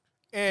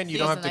 And you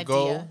Here's don't have an to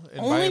go idea.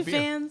 and buy a beer.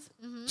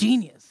 OnlyFans,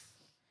 genius.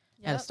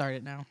 Gotta Yep. start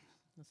it now.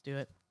 Let's do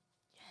it.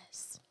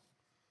 Yes.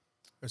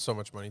 There's so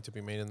much money to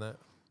be made in that.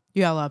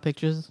 You got a lot of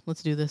pictures.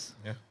 Let's do this.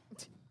 Yeah.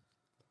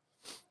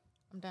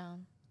 I'm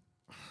down.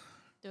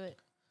 Do it.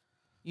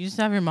 You just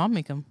have your mom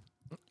make them.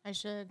 I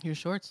should. Your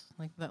shorts,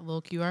 like that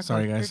little QR code.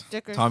 Sorry, Your guys.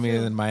 stickers Tommy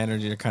too. and my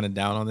energy are kind of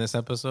down on this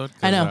episode.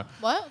 'Cause, I know.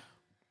 What?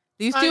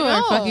 These I two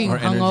are know. fucking our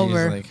energy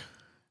hungover. is like,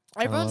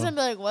 Everyone's Hello? gonna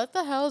be like, "What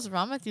the hell is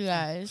wrong with you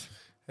guys?"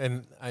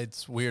 And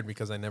it's weird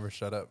because I never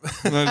shut up.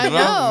 I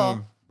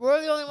know. We're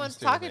the only ones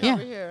stealing talking it.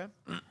 over here.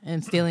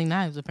 And stealing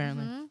knives,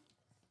 apparently. Mhm.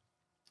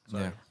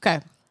 Yeah.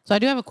 Okay. So I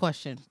do have a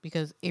question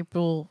because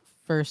April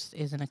 1st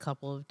is in a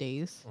couple of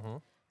days.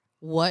 Mhm.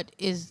 What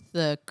is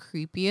the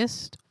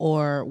creepiest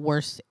or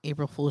worst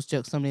April Fool's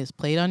joke somebody has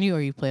played on you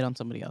or you played on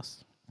somebody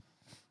else?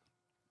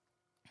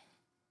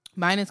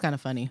 Mine is kind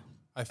of funny.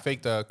 I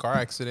faked a car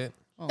accident.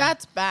 Oh.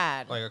 That's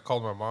bad. Like I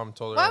called my mom,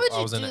 told her Why would I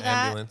you was in do an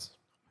that? ambulance.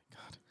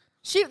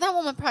 That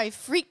woman probably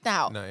freaked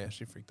out. No, yeah,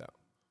 she freaked out.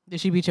 Did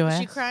she beat your Was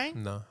ass? she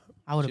crying? No.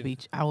 I would have She-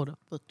 beat. I would have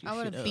fucked you. I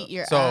would have beat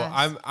your So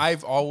ass.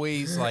 I've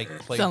always like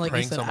played Sound like you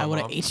pranks said on my I would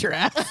have mom. ate your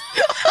ass.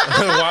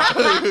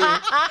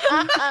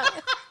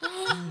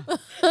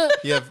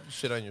 You have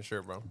shit on your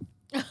shirt, bro.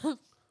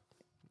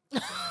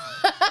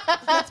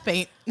 That's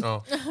paint.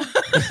 Oh,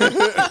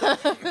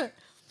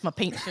 My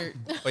paint shirt.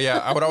 but yeah,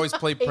 I would always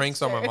play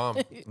pranks on my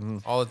shirt.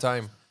 mom all the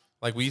time.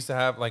 Like we used to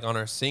have, like on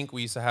our sink,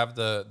 we used to have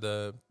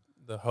the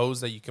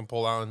hose that you can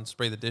pull out and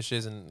spray the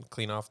dishes and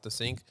clean off the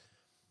sink.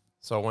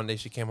 So one day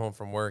she came home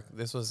from work.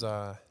 This was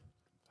how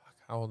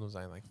old was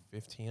I? Like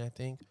 15, I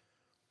think.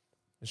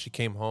 And she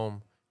came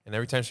home, and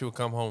every time she would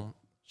come home,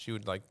 she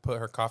would like put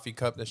her coffee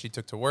cup that she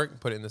took to work,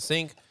 put it in the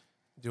sink,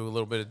 do a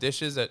little bit of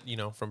dishes that,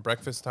 from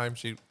breakfast time.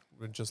 She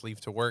would just leave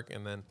to work,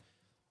 and then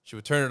she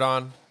would turn it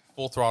on,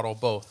 full throttle,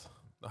 both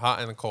the hot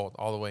and the cold,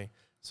 all the way.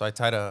 So I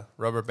tied a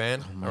rubber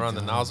band around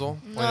the nozzle,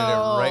 pointed it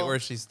right No. where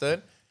she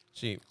stood.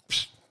 She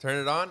turned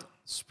it on,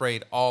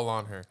 sprayed all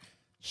on her.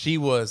 She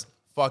was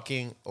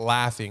fucking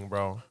laughing,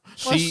 bro.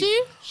 Was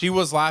she? She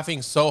was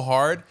laughing so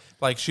hard,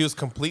 like she was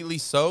completely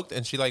soaked,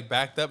 and she like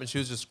backed up, and she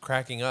was just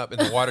cracking up,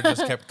 and the water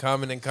just kept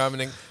coming and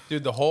coming. And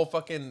dude, the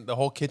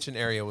whole kitchen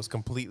area was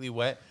completely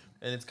wet,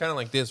 and it's kind of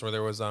like this where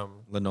there was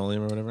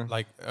linoleum or whatever.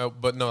 like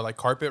but no, like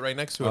carpet right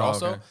next to it Oh,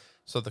 also. okay.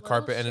 So the Little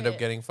carpet ended up shit.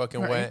 getting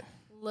fucking Right. wet.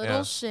 Little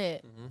Yeah.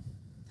 shit.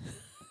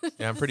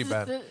 Yeah, I'm pretty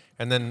bad.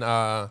 And then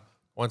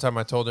one time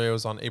I told her it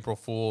was on April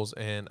Fool's,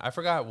 and I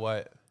forgot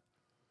what,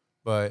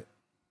 but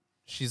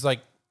she's like,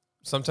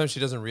 sometimes she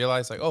doesn't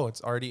realize like, oh,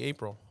 it's already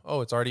April.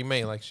 Oh, it's already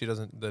May. Like she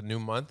doesn't, the new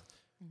month.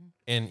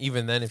 And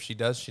even then, if she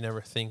does, she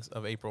never thinks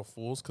of April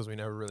Fool's because we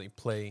never really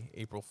play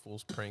April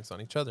Fool's pranks on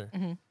each other.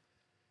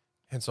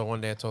 And so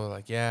one day I told her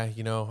like, yeah,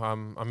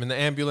 I'm in the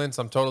ambulance.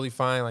 I'm totally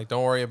fine. Like,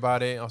 don't worry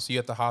about it. I'll see you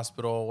at the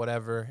hospital,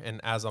 whatever. And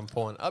as I'm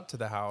pulling up to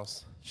the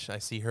house, I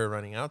see her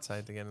running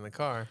outside to get in the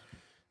car.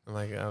 I'm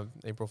like,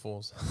 April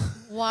Fool's.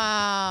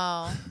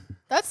 Wow.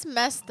 That's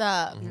messed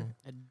up.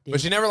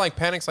 But she never like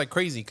panics like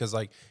crazy because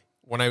like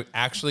when I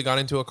actually got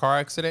into a car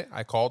accident,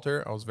 I called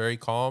her. I was very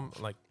calm.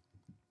 Like,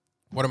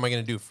 what am I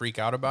gonna do? Freak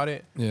out about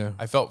it? Yeah.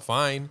 I felt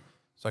fine,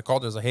 so I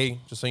called her. I was like, hey,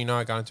 just so you know,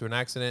 I got into an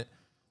accident.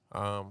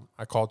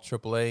 I called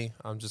AAA.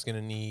 I'm just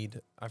gonna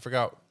need. I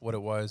forgot what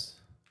it was.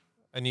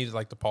 I needed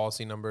like the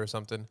policy number or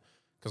something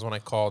because when I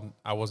called,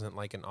 I wasn't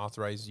like an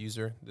authorized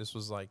user. This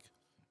was like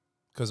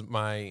because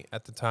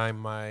at the time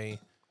my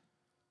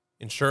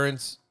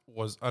insurance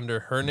was under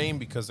her name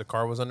because the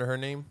car was under her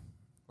name.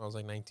 I was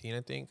like 19,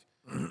 I think.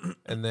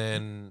 And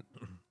then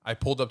I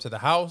pulled up to the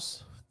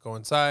house, go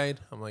inside.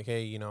 I'm like,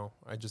 hey,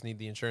 I just need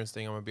the insurance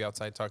thing. I'm gonna be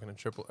outside talking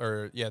to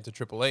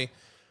AAA.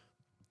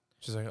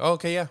 She's like, oh,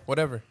 okay, yeah,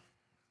 whatever.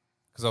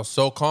 Because I was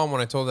so calm when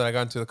I told her that I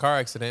got into the car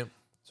accident.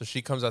 So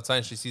she comes outside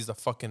and she sees the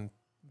fucking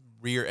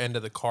rear end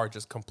of the car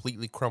just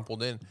completely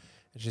crumpled in.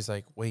 And she's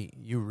like, wait,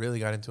 you really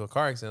got into a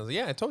car accident? I was like,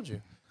 yeah, I told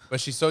you. But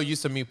she's so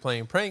used to me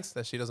playing pranks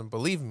that she doesn't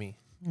believe me,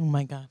 Oh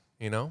my god.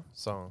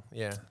 So,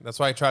 yeah, that's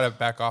why I try to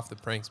back off the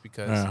pranks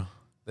because Yeah.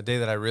 the day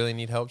that I really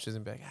need help, she's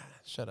going to be like,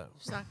 shut up.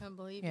 She's not gonna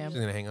believe Yeah. She's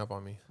you. going to hang up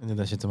on me. I did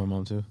that shit to my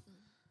mom too.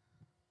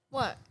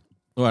 What?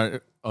 When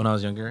I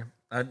was younger,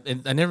 I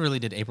never really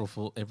did April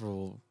Fools,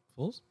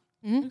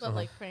 But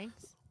like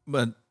pranks.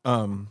 but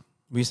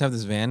we used to have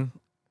this van.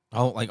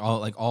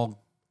 All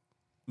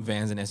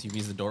vans and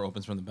SUVs, the door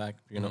opens from the back.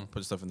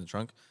 Put stuff in the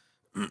trunk.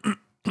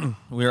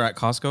 We were at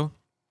Costco,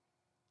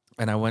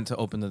 and I went to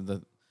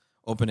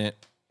open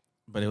it,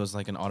 but it was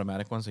like an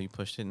automatic one, so you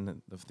pushed it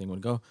and the thing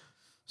would go.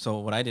 So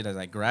what I did is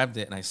I grabbed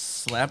it and I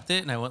slapped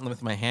it and I went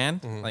with my hand,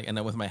 and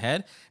then with my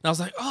head, and I was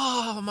like,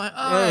 "Oh my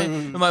eye!"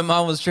 And my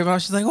mom was tripping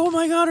out. She's like, "Oh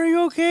my god, are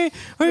you okay?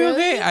 Are you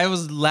okay?" I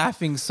was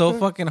laughing so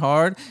fucking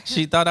hard.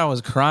 She thought I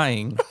was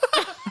crying.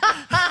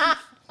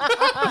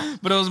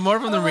 But it was more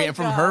from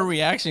from her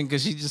reaction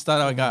because she just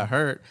thought I got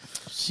hurt.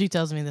 She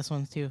tells me this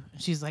one too.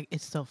 She's like,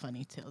 it's so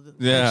funny too.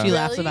 Yeah. She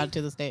laughs Really? about it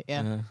to this day.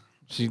 Yeah. Yeah.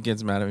 She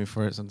gets mad at me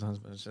for it sometimes,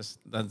 but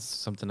that's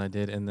something I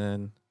did. And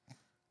then I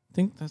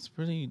think that's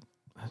pretty.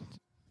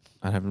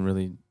 I haven't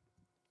really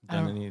I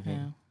done don't- anything.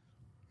 yeah.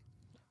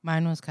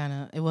 Mine was kind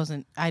of. It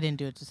wasn't. I didn't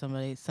do it to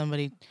somebody.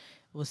 Somebody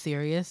was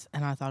serious,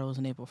 and I thought it was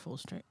an April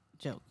Fool's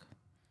joke.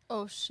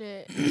 Oh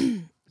shit.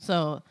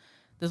 So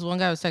this one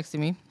guy was texting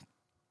me,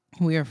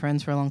 We were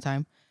friends for a long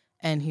time,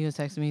 and he was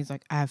texting me. He's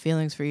like, "I have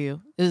feelings for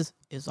you."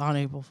 It's on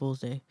April Fool's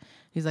Day.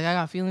 He's like, "I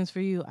got feelings for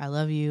you. I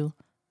love you."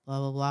 Blah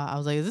blah blah. I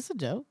was like, "Is this a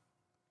joke?"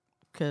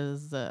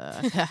 Because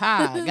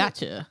haha,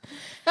 gotcha.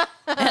 And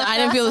I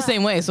didn't feel the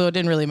same way, so it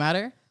didn't really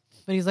matter.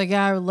 But he's like,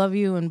 "Yeah, I love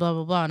you," and blah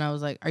blah blah. And I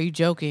was like, "Are you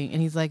joking?"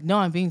 And he's like, "No,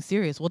 I'm being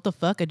serious. What the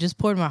fuck? I just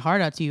poured my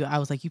heart out to you." I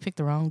was like, "You picked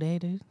the wrong day,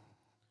 dude.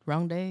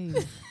 Wrong day.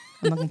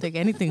 I'm not gonna take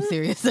anything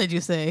serious that you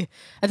say."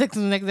 I texted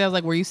him the next day. I was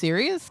like, "Were you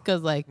serious?"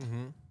 Because like,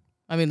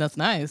 I mean, that's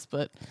nice,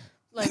 but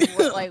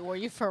Like, were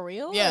you for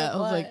real? yeah, Like, I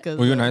was like, what? 'cause,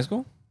 Were you in high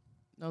school?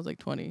 I was like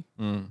 20.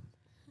 Mm.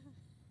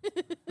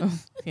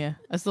 Yeah,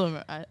 I still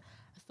remember. I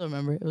still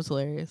remember. It was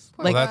hilarious.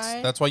 Poor Like, Well,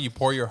 guy. that's why you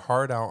pour your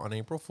heart out on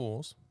April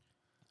Fools.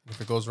 If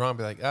it goes wrong,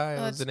 be like, it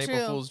was That's an April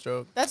true. Fool's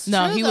joke. That's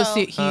no, true, he was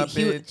though.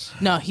 he was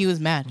no, he was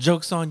mad.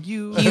 Jokes on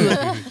you.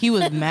 He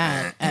was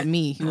mad at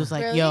me. He was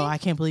like, Really? "Yo, I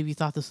can't believe you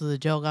thought this was a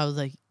joke." I was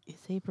like,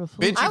 "It's April Fool's."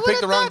 Bitch, I you would've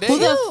picked the wrong thought day. Who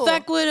the Ew.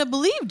 fuck would have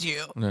believed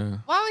you? No.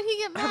 Why would he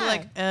get I'm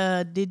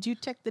mad? like, did you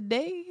check the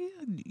day?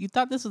 You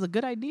thought this was a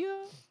good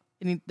idea?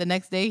 And the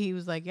next day he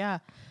was like, "Yeah,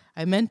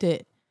 I meant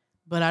it,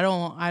 but I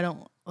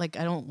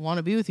don't want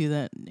to be with you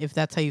then. If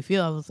that's how you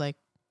feel." I was like,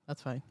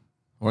 "That's fine."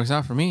 Works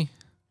out for me.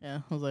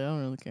 Yeah, I was like, "I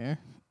don't really care."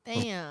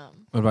 Damn.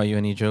 What about you?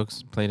 Any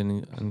jokes? Played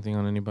anything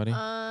on anybody?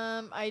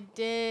 I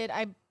did.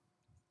 I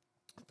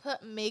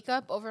put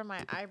makeup over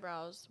my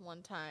eyebrows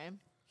one time.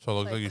 So it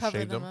looks like you covered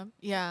shaved them. up.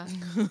 Yeah.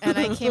 And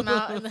I came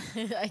out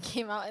I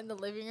came out in the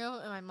living room,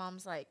 and my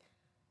mom's like,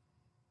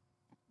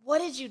 "What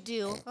did you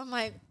do?" I'm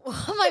like,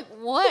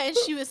 "What?" And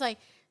she was like,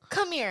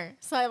 "Come here."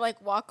 So I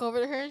like walk over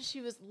to her, and she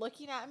was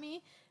looking at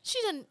me. She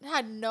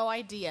had no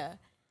idea.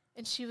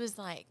 And she was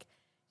like,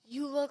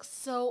 "You look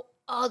so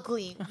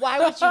ugly. Why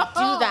would you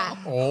do that?"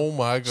 Oh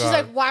my god. She's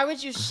like, "Why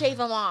would you shave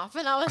them off?"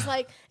 And I was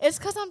like, "It's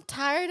because I'm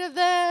tired of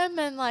them,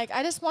 and like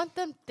I just want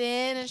them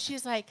thin." And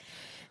she's like,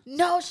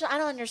 "No, I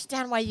don't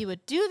understand why you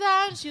would do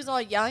that." And she was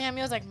all yelling at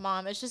me. I was like,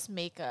 "Mom, it's just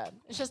makeup."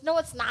 It's just, "No,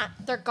 it's not.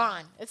 They're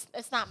gone.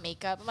 It's not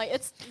makeup." I'm like,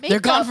 "It's makeup. They're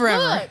gone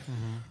forever. Look."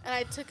 And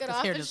I took it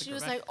off, hair and doesn't she grow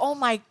was back. like, "Oh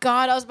my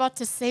god!" I was about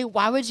to say,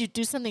 "Why would you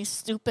do something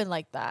stupid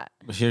like that?"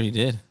 But she already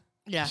did.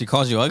 Yeah. She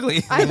calls you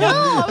ugly. I know.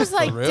 I was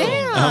like, real.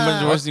 "Damn." How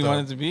much worse What do you the-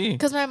 want it to be?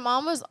 Because my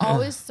mom was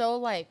always so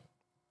like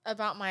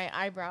about my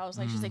eyebrows.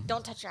 Like she's like,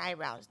 "Don't touch your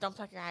eyebrows. Don't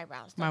pluck your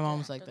eyebrows." My don't do mom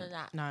was that, like, don't do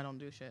that. "No, I don't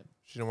do shit."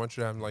 She didn't want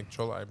you to have like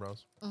chola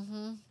eyebrows.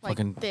 Mm-hmm. Like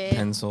Fucking thin.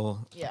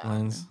 pencil Yeah.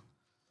 lines.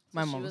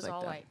 My She mom was was like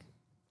all that. like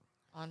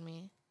on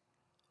me.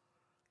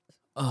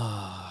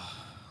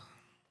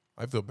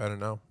 I feel better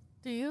now.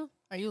 Do you?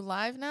 Are you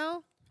live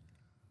now?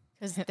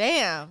 Cause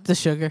damn. The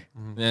sugar.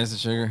 Yeah, it's the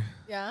sugar.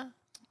 Yeah.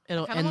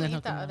 It'll I kind and of then want to eat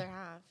he'll that come other out.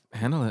 half.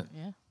 Handle it.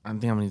 Yeah. I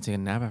think I'm gonna take a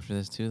nap after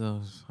this too, though.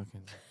 It's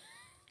fucking.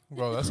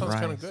 Bro, that sounds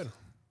kind Rice. of good.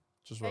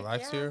 Just Heck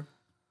relax yeah. here.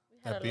 We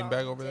had That a beanbag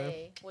long over there?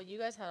 day. Well, you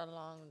guys had a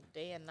long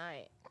day and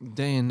night.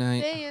 Day and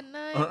night. Day and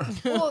night.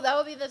 Oh, that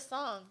would be the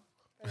song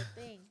for the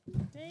thing.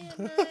 Day and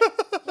night.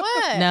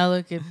 What? Now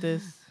look at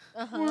this.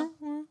 Uh-huh.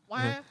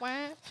 Wah,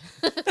 wah.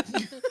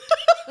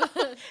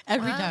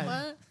 Every Wah, time.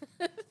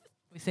 wah.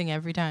 We sing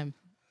every time.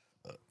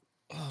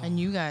 And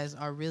you guys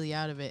are really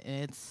out of it,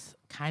 and it's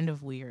kind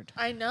of weird.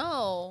 I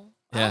know.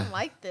 I Yeah. don't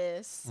like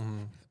this.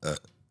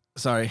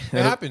 Sorry. It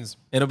happens.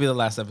 It'll be the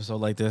last episode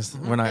like this.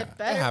 We're not. It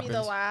better be the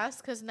happens. last,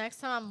 because next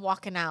time I'm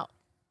walking out.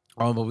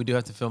 Oh, but we do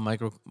have to film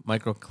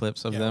micro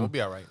clips of Yeah, them. we'll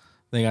be all right.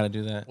 They got to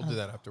do that. We'll do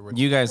that afterwards.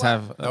 You guys What?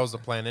 have. That was the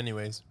plan,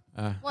 anyways.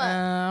 What?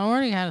 I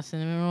already had a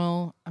cinnamon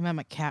roll. I'm at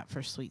my cat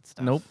for sweet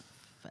stuff. Nope.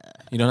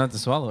 You don't have to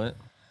swallow it.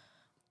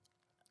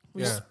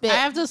 We Yeah. spit. I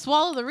have to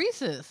swallow the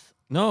Reese's.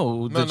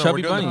 No, the No,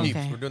 chubby we're doing bunny. the peeps.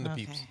 Okay, We're doing the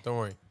okay. peeps. Don't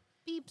worry.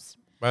 beeps.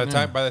 By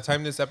the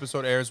time this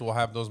episode airs, we'll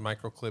have those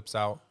micro clips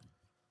out.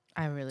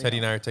 I really Teddy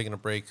and don't. I are taking a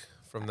break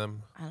from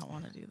them. I don't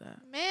want to do that.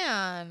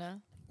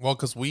 Man. Well,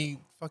 because we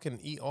fucking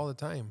eat all the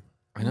time.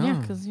 I know. Yeah,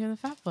 because you're the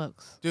fat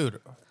fucks. Dude,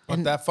 but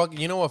And- that fuck,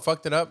 you know what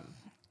fucked it up?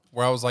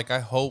 Where I was like, I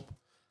hope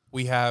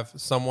we have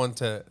someone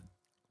to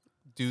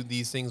do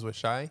these things with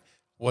Shy.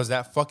 Was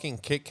that fucking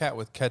Kit Kat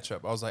with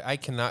ketchup? I was like, I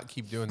cannot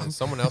keep doing this.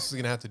 Someone else is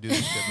gonna have to do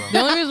this shit, The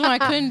bro. only reason why I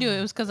couldn't do it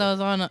was because I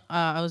was on.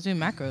 I was doing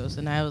macros,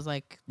 and I was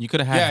like, You could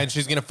have had. Yeah, and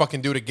she's gonna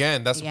fucking do it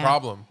again. That's the Yeah.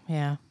 problem.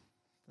 yeah.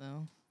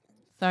 So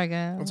sorry,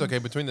 guys. It's okay.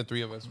 Between the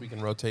three of us, we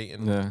can rotate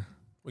and Yeah.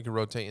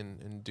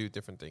 and do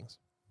different things.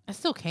 I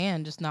still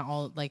can, just not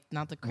all like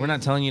not the. Crazy. We're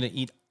not telling you to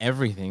eat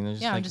everything. They're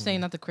Yeah, I'm like- just saying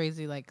not the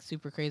crazy, like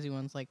super crazy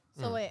ones. Like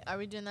So wait, are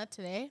we doing that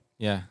today?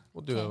 Yeah.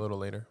 We'll do it a Okay. little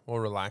later. We'll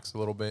relax a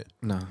little bit.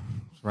 No.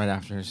 Right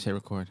after. Just hit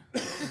record. I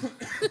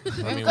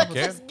mean, we can.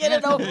 Just get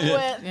it over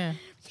with. yeah,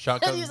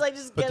 Shotgun. He's like,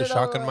 just Put get the it over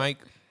shotgun with. mic.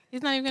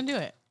 he's not even gonna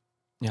do it.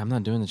 Yeah, I'm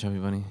not doing the chubby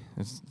bunny.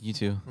 It's you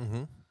two.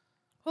 Mm-hmm.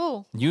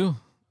 Who? You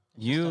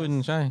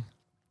and Shy.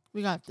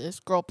 We got this.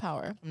 Girl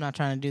power. I'm not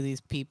trying to do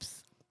these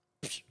peeps.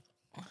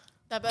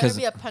 That better 'Cause-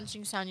 be a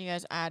punching sound you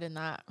guys add in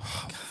that.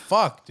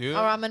 Fuck, dude. Or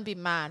I'm going to be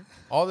mad.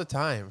 All the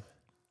time.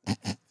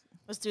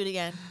 Let's do it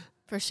again.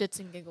 For shits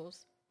and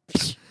giggles.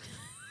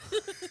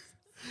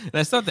 And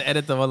I still have to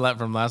edit the one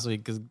from last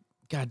week because,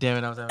 god damn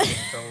it, I was having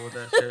trouble with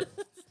that shit.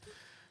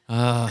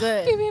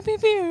 Good. Pew, pew,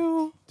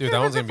 pew. Dude, that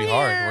one's gonna be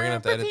hard. We're gonna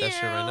have to edit that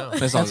shit right now.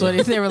 That's all That's what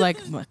good. they were like.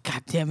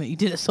 God damn it! You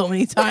did it so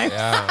many times.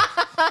 Yeah,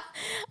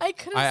 I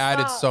could I have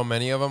added so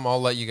many of them.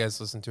 I'll let you guys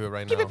listen to it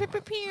right now. I My believe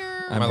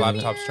it.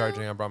 laptop's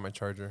charging. I brought my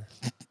charger.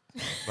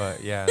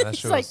 But yeah, that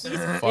shit like, was "These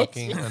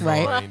fucking bitches."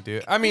 annoying, Right.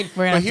 dude. I mean,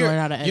 We're gonna but have to learn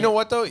how to you edit. know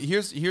what though?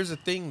 Here's the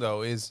thing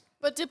though is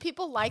But do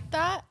people like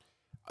that?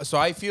 so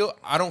I feel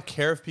I don't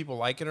care if people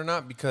like it or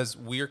not because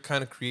we're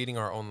kind of creating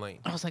our own lane.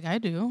 I was like, I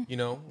do. You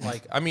know,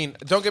 like I mean,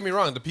 don't get me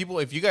wrong. The people,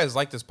 if you guys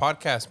like this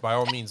podcast, by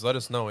all means, let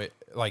us know it.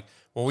 Like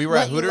when we were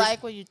What at you Hooters,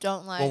 like, what you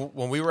don't like.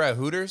 when we were at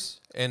Hooters,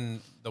 and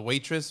the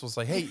waitress was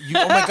like, "Hey,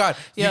 oh my god,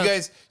 Yeah.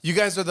 you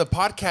guys are the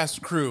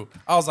podcast crew."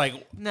 I was like,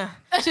 Nah.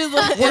 She was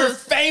like, "We're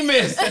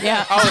famous!"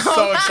 Yeah. I was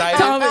so excited.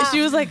 Tommy,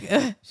 she was like,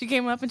 she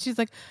came up and she's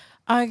like,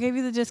 I gave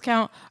you the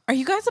discount. Are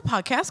you guys a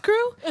podcast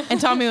crew? And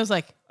Tommy was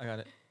like, I got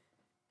it.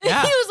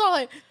 yeah. He was all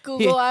like, He-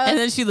 Google and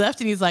then she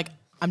left and he's like,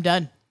 I'm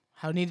done.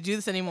 I don't need to do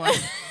this anymore.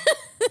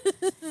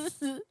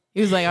 He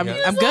was like, I'm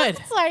good.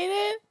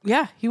 excited.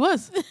 Yeah, he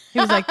was. He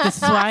was like, this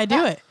is why I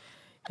do it.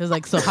 It was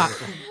like so hot.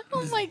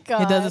 Oh my God.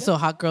 He does it so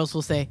hot girls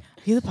will say,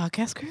 are you the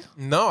podcast crew?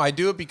 No, I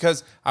do it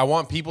because I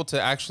want people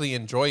to actually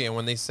enjoy it. And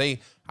when they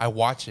say, I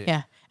watch it.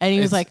 Yeah. And he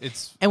was like,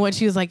 it's and when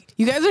she was like,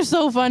 you guys are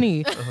so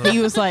funny, he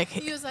was like,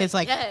 was his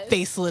like, like yes.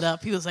 face lit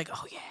up. He was like,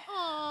 oh yeah.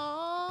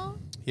 Aww.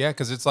 yeah,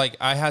 because it's like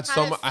I had so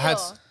How'd it much. I had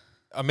feel?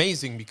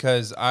 amazing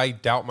because I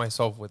doubt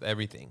myself with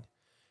everything,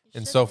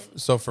 and so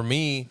for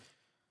me,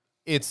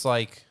 it's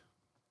like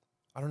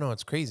I don't know.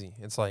 It's crazy.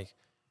 It's like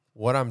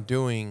what I'm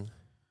doing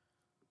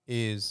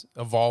is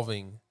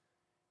evolving,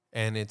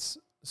 and it's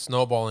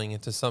snowballing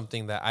into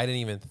something that I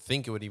didn't even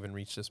think it would even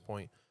reach this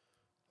point.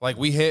 Like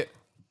we hit.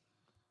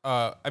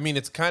 I mean,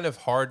 it's kind of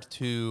hard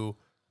to.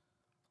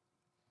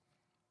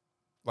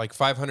 Like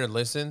 500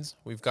 listens.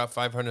 We've got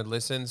 500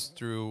 listens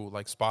through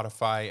like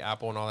Spotify,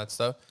 Apple, and all that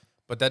stuff.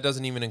 But that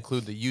doesn't even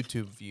include the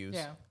YouTube views.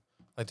 Yeah.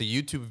 Like the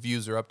YouTube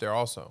views are up there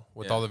also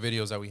with Yeah. all the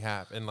videos that we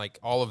have. And like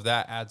all of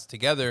that adds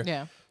together.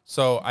 Yeah.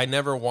 So I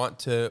never want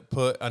to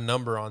put a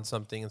number on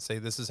something and say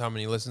this is how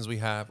many listens we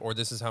have or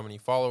this is how many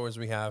followers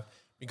we have.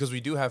 Because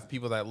we do have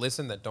people that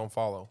listen that don't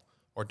follow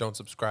or don't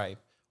subscribe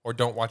or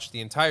don't watch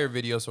the entire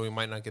video, so we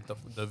might not get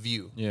the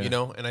view. Yeah. You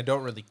know? And I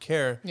don't really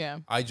care. Yeah.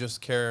 I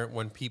just care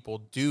when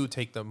people do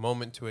take the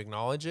moment to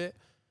acknowledge it.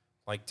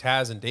 Like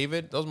Taz and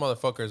David, those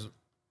motherfuckers,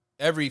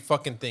 every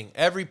fucking thing,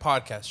 every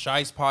podcast,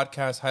 Shy's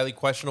podcast, Highly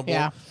Questionable.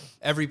 Yeah.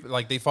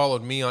 Like they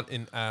followed me on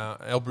in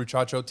El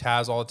Bruchacho,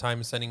 Taz all the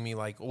time, sending me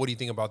like, what do you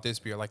think about this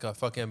beer? Like a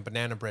fucking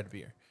banana bread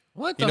beer.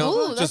 What You the? know,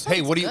 Ooh, that just hey,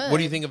 sounds what do you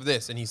good. think of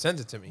this? And he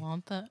sends it to me.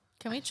 Want that?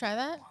 Can we try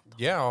that?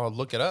 Yeah, I'll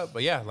look it up.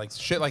 But yeah, like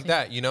shit like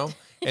that, you know?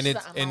 And She's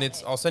it's like, I'm on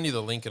it. I'll send you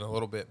the link in a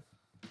little bit.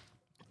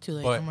 Too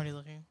late. But- I'm already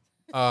looking.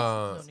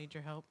 Uh Don't need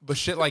your help. But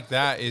shit like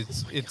that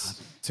is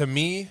it's to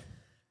me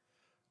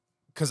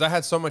because I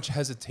had so much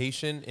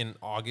hesitation in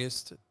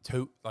August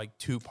to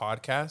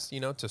podcasts, you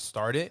know, to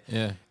start it.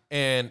 Yeah.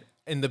 And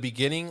in the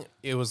beginning,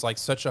 it was like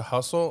such a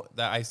hustle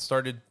that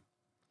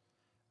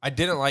I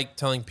didn't like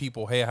telling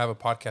people, hey, I have a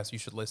podcast, you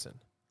should listen.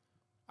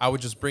 I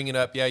would just bring it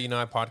up. Yeah, you know,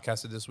 I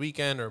podcasted this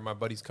weekend, or my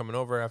buddy's coming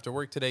over after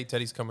work today.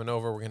 Teddy's coming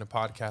over. We're going to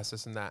podcast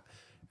this and that.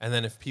 And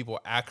then if people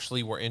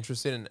actually were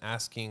interested in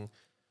asking,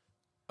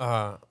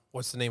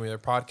 what's the name of their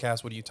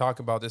podcast? What do you talk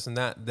about? This and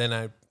that. Then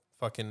I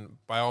fucking,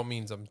 by all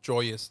means, I'm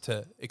joyous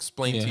to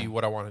explain to Yeah. you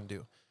what I want to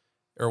do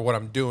or what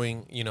I'm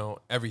doing, you know,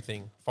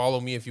 everything. Follow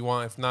me if you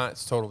want. If not,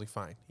 it's totally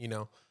fine, you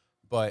know.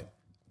 But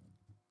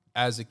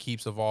as it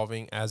keeps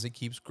evolving, as it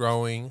keeps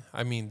growing,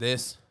 I mean,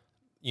 this,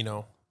 you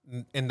know,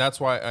 and that's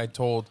why I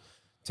told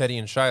Teddy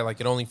and Shy, like,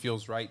 it only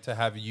feels right to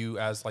have you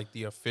as like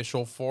the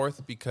official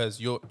fourth because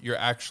you're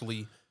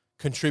actually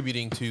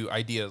contributing to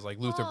ideas like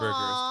Luther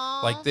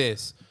Burgers, like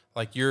this,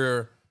 like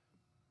your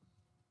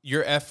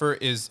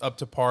effort is up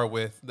to par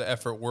with the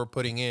effort we're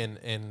putting in.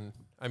 And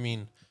I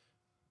mean,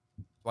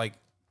 like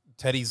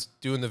Teddy's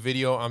doing the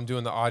video, I'm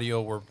doing the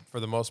audio. We're for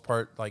the most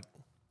part like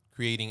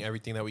creating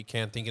everything that we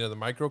can, thinking of the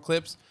micro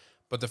clips.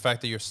 But the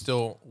fact that you're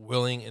still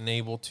willing and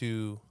able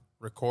to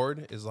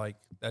record is like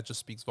that just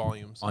speaks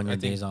volumes. On your I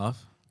think- days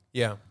off.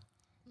 Yeah.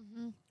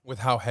 With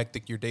how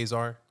hectic your days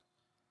are,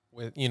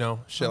 with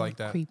shit like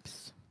that.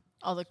 Creeps.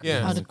 All the Yeah.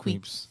 creeps. All the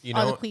creeps. You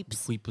All know, the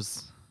creeps.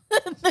 Creepers.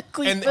 The and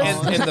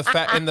creepers.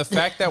 the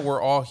fact that we're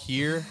all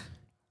here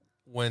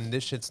when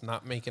this shit's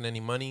not making any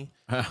money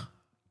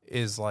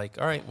is like,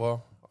 all right,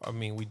 well, I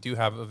mean, we do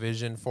have a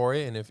vision for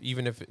it, and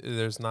even if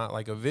there's not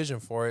like a vision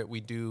for it, we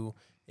do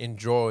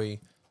enjoy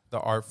the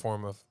art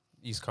form of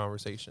these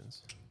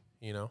conversations,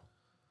 you know.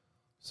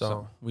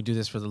 So we do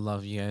this for the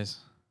love, you guys.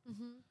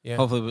 yeah,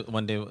 Hopefully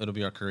one day it'll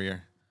be our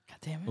career. God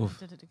damn it. Oof.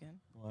 I did it again.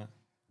 What?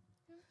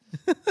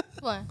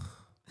 What?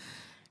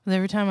 'Cause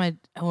every time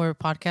we're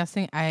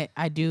podcasting,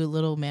 I do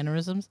little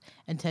mannerisms,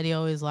 and Teddy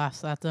always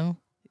laughs at them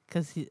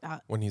because he,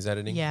 when he's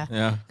editing, yeah,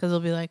 Yeah. because he'll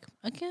be like,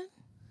 again.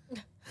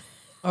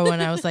 Or when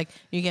I was like,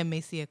 you get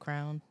Macy a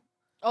crown.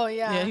 Oh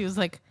yeah. Yeah, he was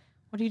like,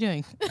 what are you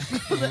doing?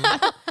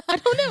 I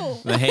don't know.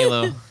 The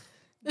halo.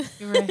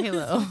 You were a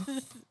halo.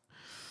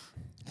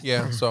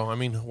 Yeah. So I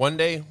mean, one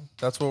day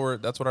that's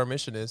what our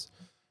mission is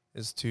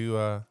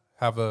to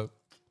have a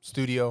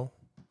studio,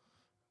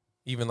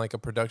 even like a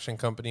production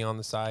company on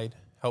the side,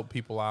 help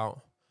people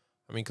out.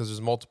 I mean, because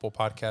there's multiple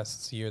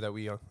podcasts here that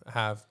we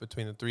have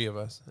between the three of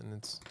us, and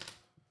it's,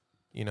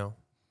 you know,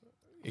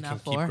 it Now can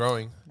 4. keep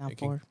growing. Now It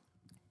can- 4.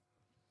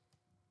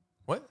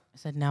 What? I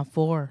said now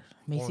 4.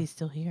 Macy's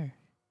still here.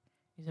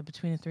 He said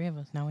between the 3 of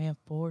us. Now we have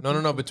 4. No.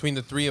 people. Between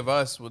the three of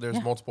us, well, there's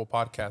Yeah. multiple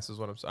podcasts. Is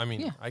what I'm saying. I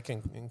mean, Yeah. I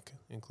can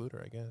include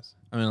her, I guess.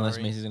 I mean, unless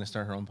Sorry. Macy's gonna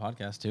start her own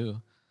podcast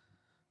too.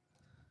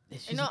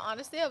 You know,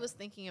 honestly, I was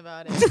thinking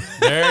about it.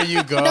 There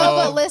you go. No,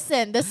 but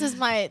listen, this is That's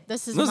my.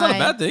 not a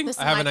bad thing. This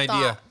is I have my an thought.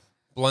 idea.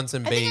 Blunts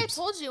and I think I babes.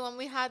 told you when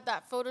we had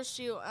that photo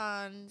shoot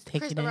on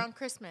Taking it. around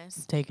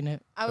Christmas. taking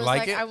it. I was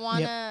Like like, it? I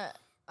want Yep. to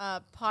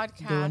Doing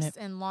podcast it.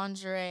 in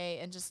lingerie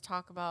and just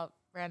talk about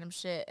random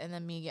shit and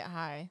then me get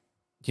high.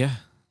 Yeah.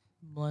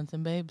 Blunts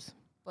and babes.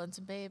 Blunts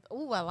and babe.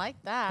 Ooh, I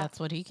like that. That's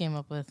what he came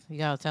up with. You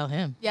gotta tell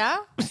him. Yeah?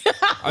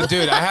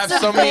 Dude, I have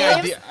so many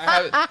babes.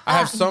 ideas. I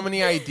have so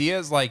many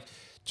ideas, like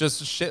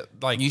just shit.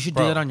 Like You should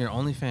bro, do that on your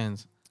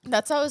OnlyFans.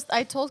 That's how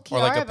I told Kiara or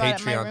like a about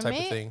it, my Patreon type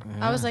roommate. of thing.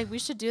 I was like, we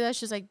should do that.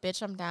 She's like,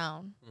 bitch, I'm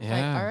down. I was Yeah.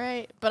 like, all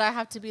right. But I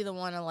have to be the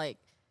one to like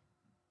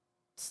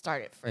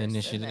start it first. and then-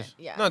 Initiative.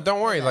 Yeah. No, don't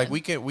worry. and Like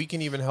then we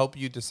can even help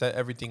you to set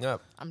everything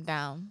up. I'm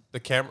down. The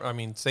camera. I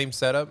mean, same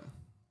setup.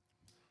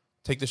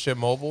 Take the shit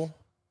mobile.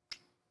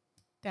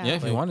 Down. Yeah,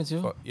 if you Like, wanted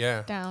to.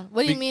 Yeah. Down.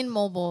 What do you Be- mean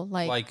mobile?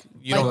 Like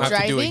you like don't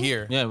have to do it driving?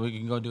 here. Yeah, we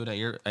can go do it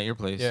at your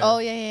place. Yeah. Oh,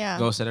 yeah, yeah, yeah.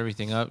 Go set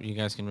everything up. You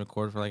guys can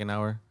record for like an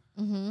hour.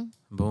 Mm-hmm.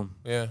 Boom.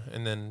 Yeah,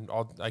 and then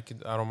I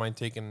don't mind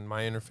taking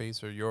my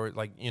interface or your,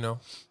 like, you know.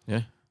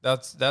 Yeah.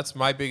 That's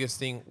my biggest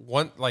thing.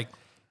 One, like,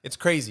 it's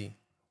crazy.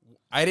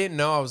 I didn't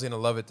know I was gonna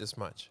love it this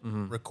much,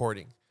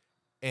 recording,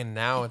 and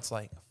now it's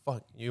like,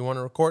 fuck. You want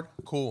to record?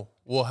 Cool.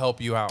 We'll help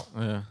you out.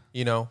 Yeah.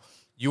 You know.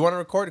 You want to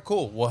record?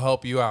 Cool. We'll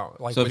help you out.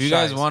 Like, So if with you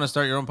guys Shies. want to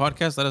start your own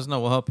podcast, let us know.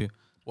 We'll help you.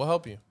 We'll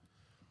help you.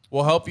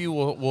 We'll help you.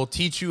 We'll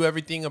teach you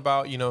everything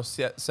about, you know,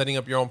 setting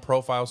up your own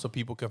profile so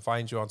people can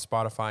find you on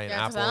Spotify and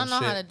Yeah, 'cause Apple I don't and know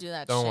shit. how to do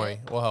that Don't shit. worry.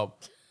 We'll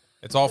help.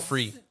 It's all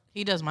free.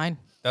 He does mine.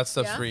 That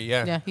stuff's Yeah? free.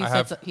 Yeah. Yeah, he I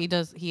have. sets. He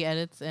does. He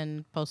edits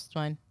and posts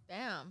mine.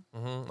 Damn.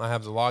 I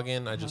have the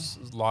login. I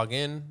just log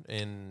in,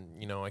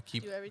 and you know I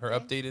keep Do her everything?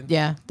 updated.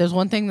 Yeah, there's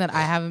one thing that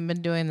I haven't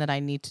been doing that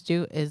I need to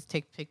do is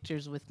take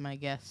pictures with my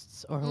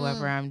guests or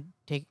whoever I'm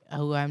Recording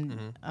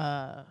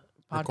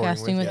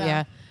podcasting with, with. yeah.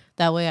 Yeah.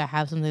 That way I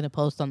have something to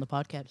post on the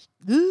podcast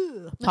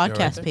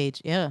podcast there?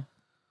 page. Yeah.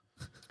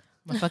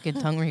 My fucking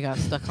tongue ring got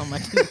stuck on my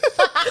tooth.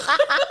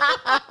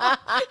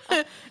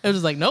 It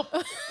was like, nope.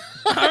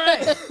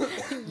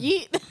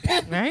 Yeet.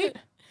 Right?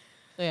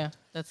 So yeah,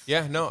 that's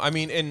Yeah. No. I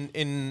mean,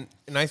 and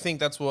I think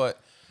that's what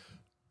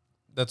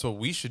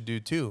we should do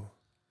too.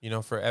 You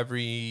know, for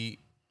every,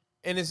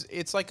 and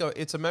it's like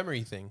it's a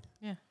memory thing.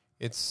 Yeah.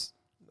 It's.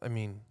 I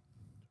mean,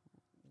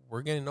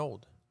 we're getting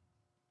old.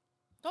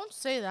 Don't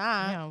say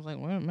that. yeah. I was like,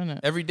 wait a minute.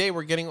 Every day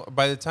we're getting.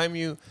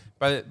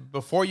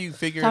 Before you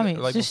figure, Tommy,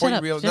 like just before shut you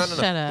up. realize, Just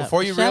shut up.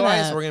 before you Shut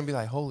realize, up. we're gonna be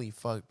like, holy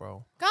fuck,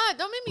 bro. God,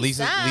 don't make me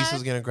sad.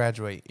 Lisa's gonna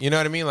graduate. You know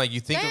what I mean? Like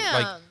you think Damn.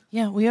 of like.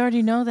 Yeah, we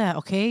already know that.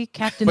 Okay,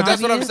 Captain. But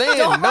that's what I'm Obvious. saying.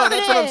 No,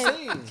 that's what I'm Stop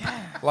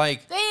saying.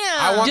 Like, Damn.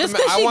 I want Just the,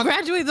 because I she want,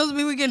 graduates doesn't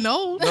mean we're getting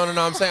old. no.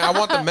 I'm saying I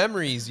want the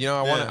memories. You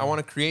know, I want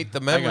to create the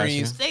got you.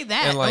 memories. Say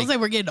that. And I like, was like,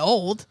 we're getting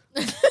old.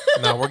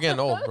 no, we're getting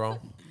old, bro.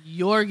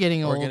 You're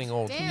getting old. We're getting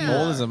old. Damn.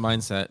 Old is a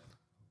mindset.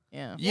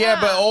 Yeah. Yeah,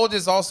 but Yeah. old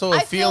is also a I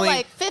feel feeling.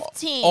 like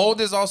 15.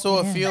 Old is also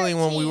a Yeah. feeling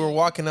when we were 13.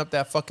 walking up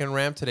that fucking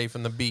ramp today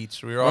from the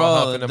beach. We were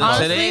all huffing about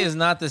Honestly, today is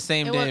not the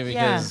same It day was,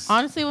 yeah. because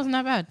Honestly, it wasn't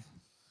that bad.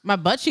 My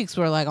butt cheeks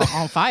were like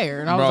on fire,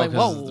 and I was Bro, like,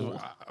 'cause "Whoa,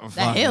 fuck,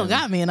 that hell man.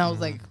 got me!" And I was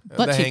like, "Butt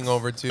the cheeks."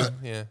 hangover too.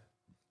 Yeah, that's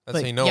But how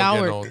you know y'all we're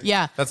getting were- old.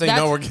 Yeah, That's how you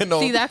know we're getting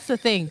old. See, that's the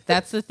thing.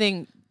 That's the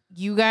thing.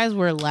 You guys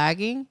were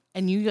lagging,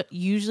 and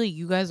usually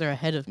you guys are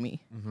ahead of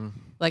me.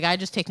 Like I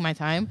just take my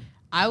time.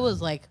 I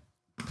was like,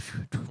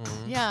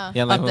 Yeah.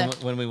 Yeah, like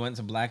Up when we went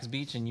to Black's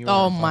Beach and you were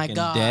Oh my fucking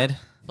God. dead.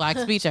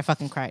 Black's Beach. I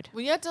fucking cried.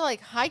 Well, you have to like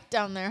hike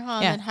down there, huh?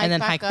 Yeah, And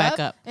then hike, back,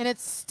 up. And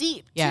it's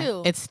steep Yeah,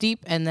 too. it's steep,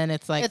 and then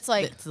it's like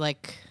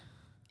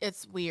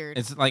It's weird.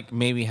 It's like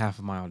maybe half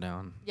a mile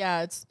down.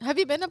 yeah. It's. Have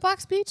you been to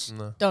Black's Beach?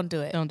 No. Don't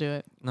do it. don't do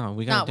it. No,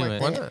 we Not gotta do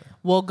worth it. Why it. not?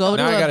 We'll go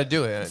Now to. I a- got to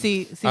do it.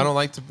 See, I don't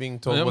like to being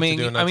told I what mean,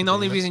 to do. and not the to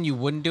only do. reason you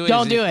wouldn't do it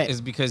Don't is, do it. is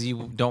because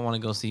you don't want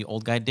to go see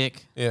old guy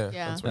dick. Yeah,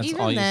 Yeah. that's That's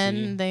right. all even you then,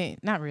 see. they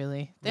not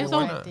really. There's why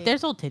old. not?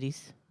 There's old titties.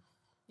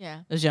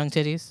 Yeah. There's young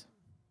titties.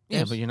 Yeah,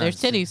 There's- but you're not.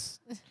 There's titties.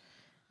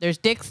 There's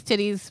dicks,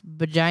 titties,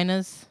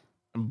 vaginas.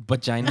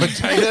 Vagina.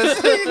 Vaginas.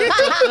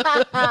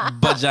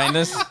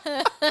 Vaginas.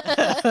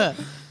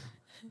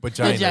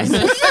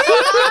 Vaginas.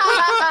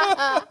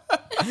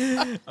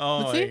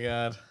 Oh my See?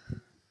 god.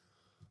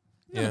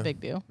 Not Yeah. a big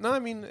deal. No, I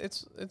mean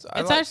it's It's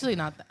like- actually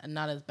not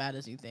as bad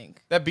as you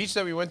think. that beach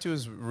that we went to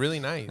is really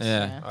nice.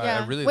 Yeah.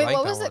 I really Wait, like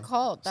what that was one. it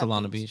called? That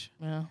Solana Beach.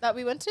 Yeah. That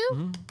we went to?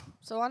 Mhm.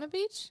 Solana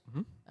Beach?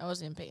 Mhm. I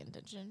wasn't even paying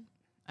attention.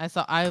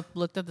 I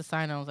looked at the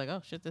sign. I was like,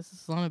 oh shit, this is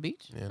Solana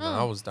Beach. Yeah, no, Oh.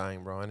 I was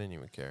dying, bro. I didn't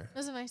even care. It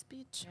was a nice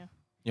beach. Yeah.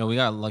 Yo, we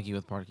got lucky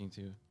with parking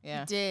too.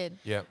 Yeah. Did.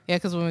 Yeah. Yeah,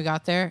 because when we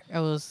got there,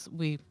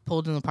 we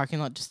pulled in the parking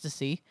lot just to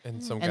see,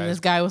 And some and guys. this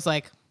guy was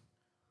like,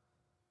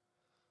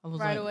 I was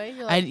Right like, away.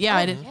 You're I like, yeah,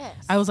 I oh, didn't.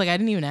 yes. I was like, I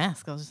didn't even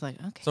ask. I was just like,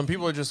 okay. Some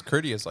people are just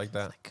courteous like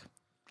that. Like,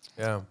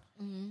 Yeah.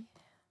 Mhm.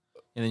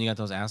 And then you got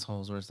those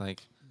assholes where it's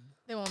like,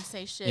 They won't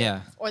say shit.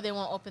 Yeah. Or they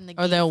won't open the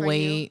Or gate they'll for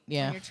wait, You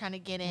yeah. when you're trying to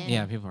get in.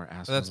 yeah, people are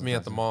assholes. So that's me with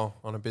at the that. mall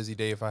on a busy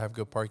day. If I have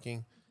good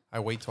parking, I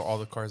wait till all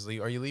the cars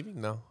leave. Are you leaving?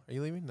 No. Are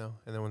you leaving? No.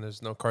 And then when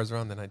there's no cars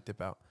around, then I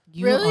dip out.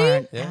 you Really? are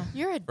an Yeah. ass.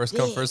 You're a First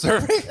come, dick. first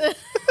serve.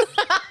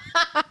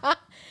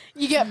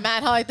 You get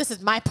mad, huh? Like, this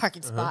is my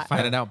parking spot.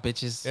 Fight it out,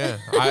 bitches. Yeah.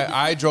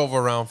 I drove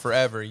around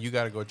forever. You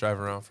got to go drive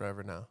around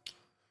forever now.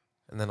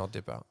 And then I'll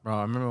dip out. Bro,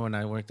 I remember when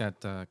I worked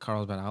at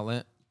Carlsbad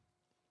Outlet.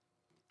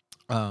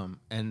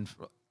 And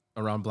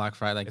around Black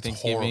Friday, like It's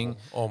Thanksgiving,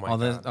 horrible. Oh my all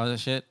God.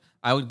 this shit.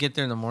 I would get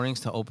there in the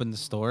mornings to open the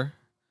store,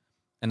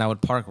 and I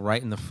would park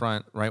right in the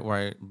front, right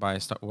where where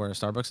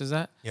Starbucks is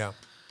at. Yeah.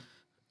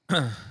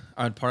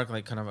 I would park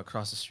like kind of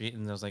across the street,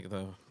 and there was like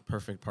the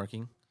perfect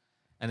parking.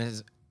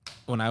 And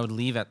when I would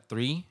leave at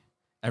 3,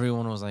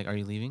 everyone was like, "Are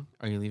you leaving?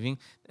 Are you leaving?"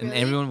 And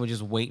Really? everyone would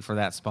just wait for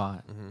that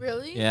spot.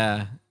 Really?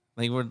 Yeah,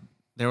 like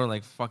they were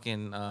like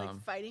fucking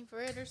Like fighting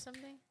for it or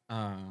something?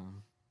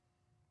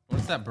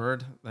 what's that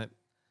bird that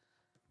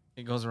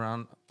it goes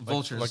around?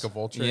 Vultures, like a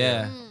vulture,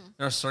 Yeah, yeah. Mm.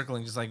 they're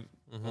circling just like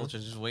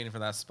vultures, just waiting for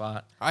that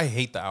spot. I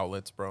hate the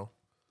outlets, bro.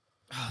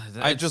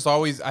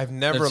 It's- I've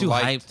never too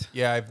liked. hyped.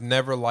 Yeah, I've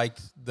never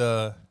liked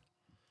the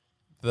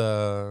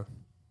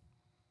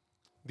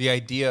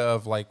idea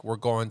of like we're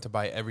going to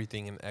buy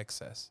everything in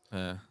excess.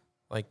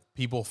 Like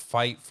people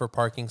fight for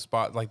parking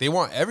spot. Like they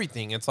want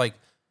everything. It's like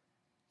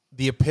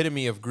the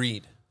epitome of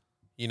greed.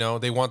 You know,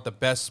 they want the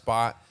best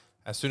spot.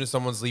 As soon as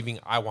someone's leaving,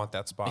 I want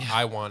that spot.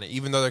 I want it,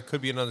 even though there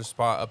could be another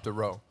spot up the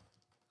row.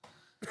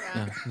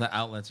 yeah, the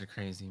outlets are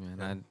crazy,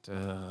 man.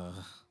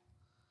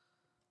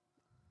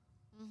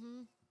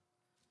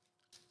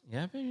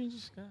 Yeah, baby, you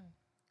just got.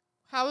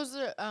 How was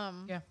the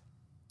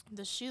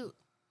the shoot?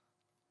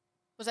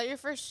 Was that your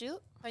first shoot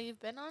that you've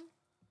been on?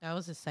 That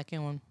was the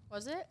second one.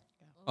 Was it?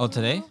 Oh,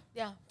 today?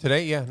 Yeah.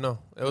 Today, yeah, no,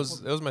 it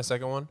was my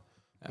second one.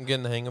 I'm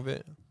getting the hang of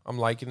it. I'm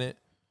liking it.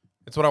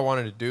 It's what I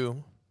wanted to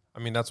do. I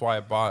mean, that's why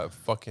I bought a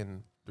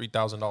fucking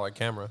 $3,000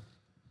 camera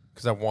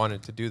because I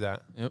wanted to do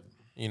that. Yep.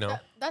 You know,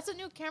 That's a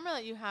new camera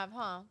that you have,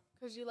 huh?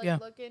 Because you like Yeah.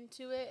 look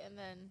into it and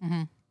then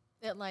Mm-hmm.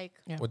 it like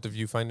Yeah. with the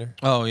viewfinder.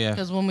 Oh yeah.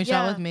 Because when we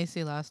shot Yeah. with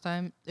Macy last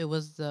time, it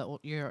was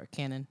your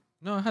Canon.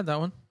 No, I had that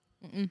one.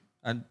 Mm-mm.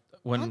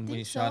 When don't we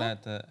think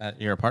shot so.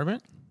 at your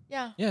apartment.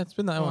 yeah. Yeah, it's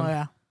been that Oh one.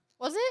 yeah.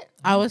 Was it?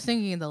 I was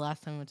thinking the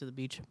last time we went to the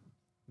beach,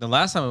 The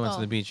last time we went to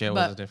Oh. the beach, yeah, it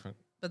But- was different.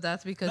 but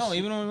that's because No,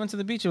 even when we went to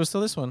the beach, it was still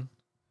this one.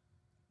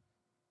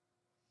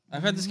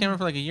 I've had this camera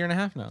for like a year and a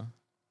half now.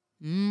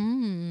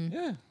 Mm.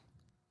 Yeah.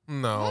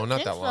 No, I don't not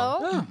think that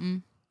long. so. Yeah.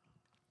 Mm-mm.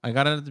 I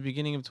got it at the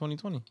beginning of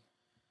 2020.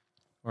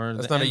 Or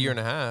That's the not a end- year and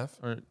a half.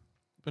 Or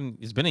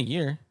it's been a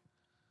year.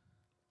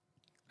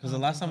 Because the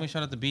last time we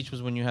shot at the beach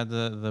was when you had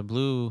the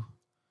blue.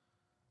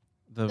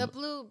 The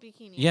blue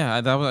bikini. Yeah,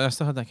 I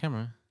still had that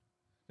camera.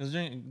 It was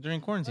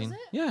during quarantine. it?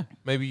 Yeah.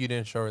 Maybe you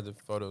didn't show her the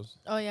photos.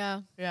 Oh yeah.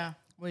 Yeah,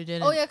 we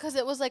did. Oh yeah, because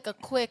it was like a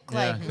quick Yeah,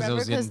 like 'cause it remember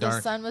was getting because the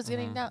dark. sun was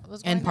getting Mhm. down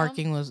was And going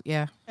parking was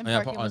down, and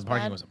Yeah, parking was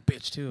parking bad. was a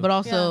bitch too. But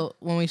also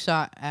when we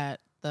shot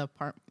at the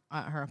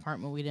at her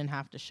apartment, we didn't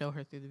have to show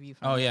her through the viewfinder.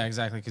 Oh yeah,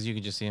 exactly. Because you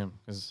could just see him.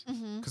 Because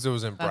Because it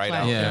wasn't That's bright why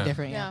out. it Yeah. looked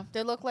different. Yeah, Yeah.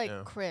 they look like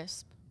Yeah.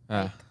 crisp,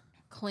 like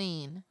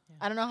clean. Yeah.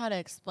 I don't know how to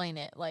explain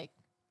it. Like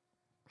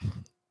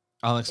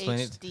I'll explain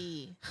it.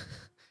 HD.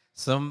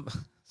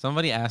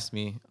 Somebody asked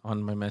me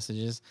on my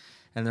messages,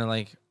 and they're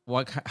like,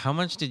 How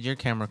much did your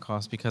camera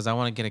cost? Because I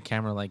want to get a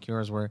camera like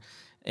yours where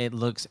it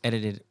looks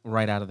edited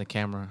right out of the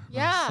camera." And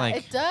Yeah, it's like,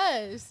 it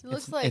does. It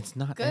looks like it's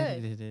not good.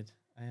 edited.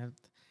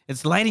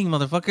 It's lighting,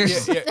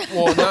 motherfuckers. Yeah, yeah.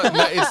 Well,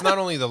 it's not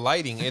only the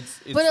lighting; it's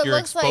But it your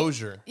looks like-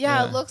 exposure.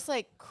 Yeah, Yeah. it looks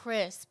like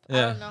crisp. I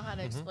Yeah. don't know how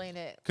to explain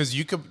it. Because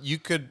you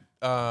could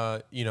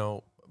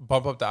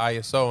bump up the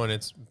ISO and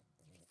it's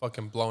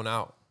fucking blown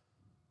out.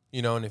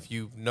 You know, and if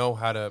you know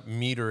how to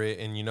meter it,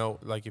 and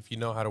if you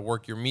know how to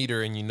work your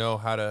meter, and you know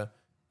how to,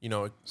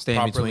 Stay in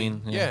properly,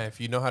 between, yeah, yeah. if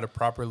you know how to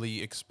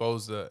properly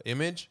expose the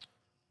image,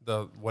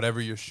 the whatever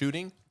you're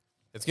shooting,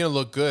 it's gonna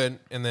look good,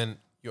 and then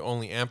you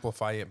only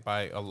amplify it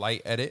by a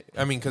light edit.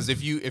 I mean, because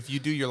if you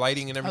do your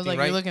lighting and I was everything like,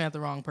 right, you're looking at the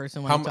wrong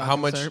person. When how I'm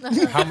much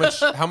talking,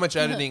 sir. how much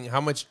editing,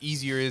 how much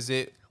easier is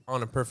it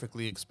on a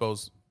perfectly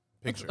exposed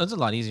picture, It's a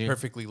lot easier.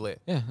 perfectly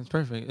lit? Yeah, it's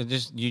perfect.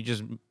 You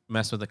just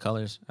mess with the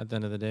colors at the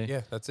end of the day.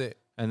 Yeah, that's it.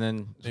 And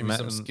then just Maybe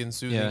some skin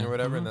soothing yeah. or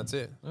whatever, Mhm. and that's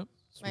it. Yep.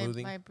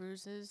 Smoothing. My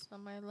bruises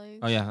on my legs.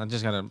 Oh yeah, I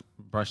just gotta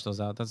brush those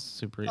out. That's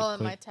super Oh, and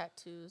quick. my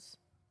tattoos.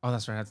 Oh,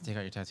 that's right. I had to take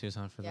out your tattoos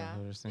on for Yeah.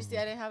 the You thing. see,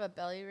 I didn't have a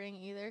belly ring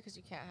either because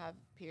you can't have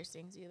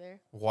piercings either.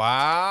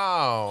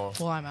 Wow.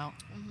 Well, I'm out.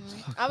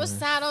 I was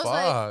sad. I was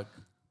like, Fuck.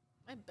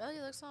 my belly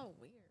looks all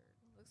weird.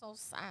 It looks all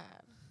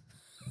sad.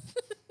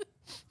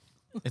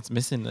 It's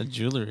missing the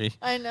jewelry.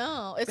 I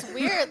know. It's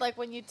weird, like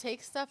when you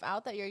take stuff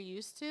out that you're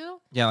used to.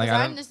 Yeah, like 'Cause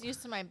I I'm don't, just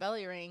used to my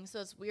belly ring, so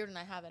it's weird when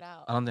I have it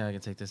out. I don't think I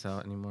can take this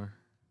out anymore.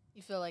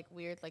 You feel like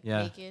weird, like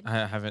Yeah, naked.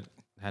 I haven't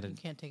had You it.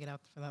 can't take it out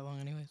for that long,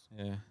 anyways.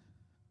 Yeah,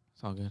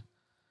 it's all good.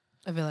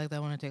 I feel like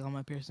that when I take all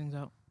my piercings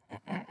out.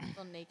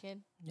 Feel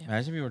naked. Yeah.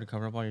 Imagine if you were to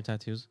cover up all your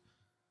tattoos.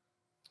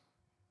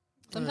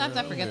 Sometimes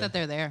I forget that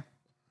they're there.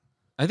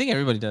 I think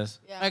everybody does.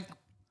 Yeah. Like,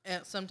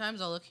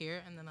 sometimes I'll look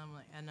here and then I'm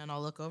like, and then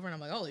I'll look over and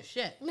I'm like, holy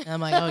shit. And I'm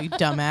like, oh, you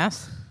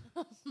dumbass.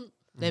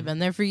 They've been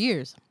there for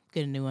years.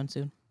 Get a new one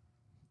soon.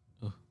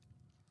 You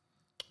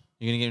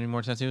gonna get any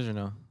more tattoos or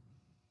no?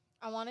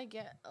 I want to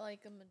get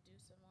like a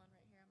Medusa one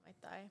right here on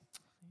my thigh.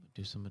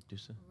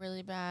 Medusa.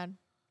 Really bad.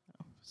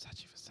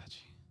 Versace.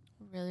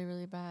 Really,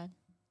 really bad.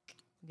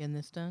 Getting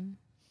this done.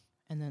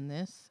 And then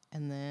this.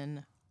 And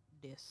then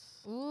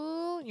this.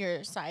 Ooh,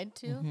 your side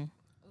too. Mhm.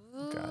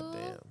 Ooh. God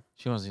damn.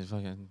 She wants to get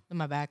fucking. In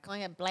my back. I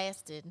get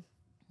blasted.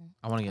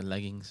 I want to get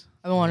leggings.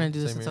 I've been wanting to do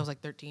this Same since here. I was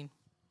like 13.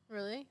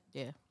 Really?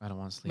 Yeah. I don't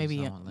want sleeves.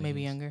 Maybe I yo- want maybe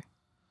leggings. younger.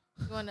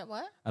 You want it?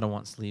 What? I don't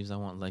want sleeves. I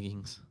want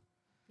leggings.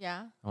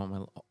 Yeah. I want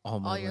my all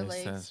my All your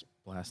legs legs. that's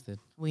blasted.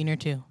 Wiener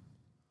too.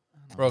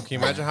 Bro, can you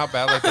imagine how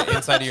bad like the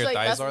inside of your Like,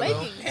 thighs that's are though?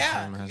 leggings.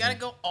 Yeah. Same You as gotta me.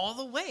 go all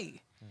the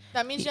way.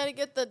 That means you gotta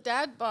get the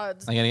dad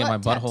bods. I gotta get my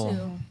butt butthole.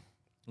 tattoo.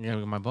 You gotta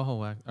get my butthole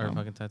whack or Oh.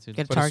 fucking tattooed.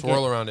 Get a Put a Target.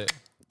 swirl around it.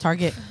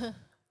 Target.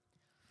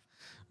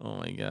 Oh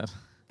my god.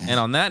 And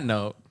on that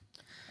note,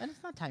 And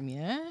it's not time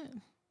yet.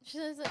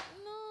 She's like,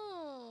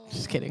 no.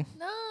 Just kidding.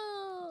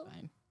 No.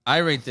 Fine. I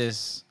rate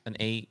this an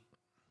 8.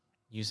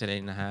 You said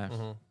 8.5.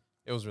 Mhm.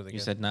 It was really You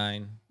good. said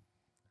 9,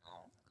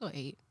 Go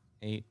 8.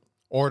 8.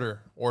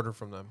 Order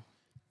from them.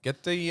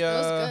 Get the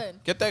was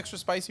good. get the extra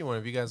spicy one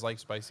if you guys like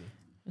spicy.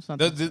 It's not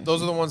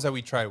Those are the ones that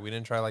we tried. We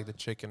didn't try like the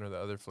chicken or the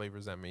other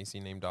flavors that Macy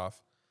named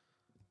off.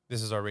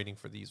 This is our rating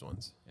for these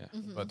ones,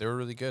 Mhm. but they were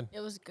really good. It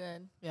was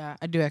good. Yeah,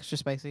 I do extra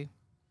spicy.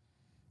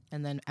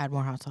 And then add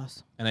more hot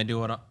sauce. And I do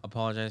want to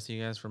apologize to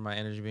you guys for my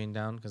energy being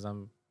down because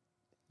I'm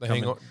The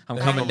coming, hango- I'm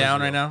the coming hangover's down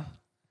real. right now.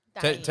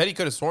 Dying. Teddy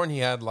could have sworn he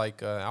had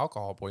like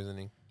alcohol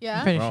poisoning. I'm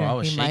Yeah. pretty Bro, I sure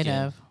was he might shaking.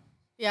 have.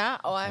 Yeah.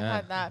 Oh, I've Yeah.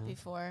 had that Mhm.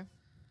 before.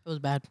 It was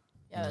bad.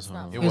 Yeah, It that's was not.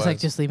 horrible. He It was like,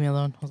 was. just leave me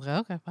alone. I was like,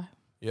 okay, bye.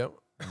 Yep.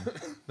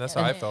 That's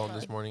Yeah, how I yeah. felt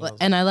this morning.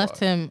 And I left "Fuck."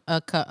 him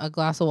a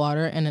glass of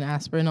water and an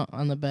aspirin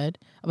on the bed,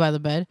 by the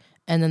bed.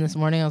 And then this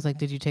morning I was like,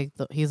 did you take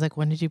the... He's like,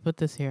 when did you put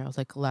this here? I was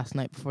like, last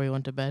night before you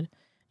went to bed.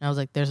 And I was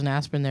like, there's an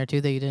aspirin there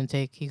too that you didn't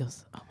take. He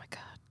goes, oh my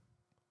God.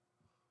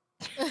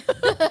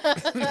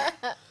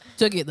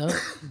 Took it though.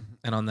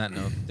 And on that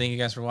note, thank you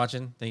guys for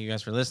watching. Thank you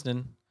guys for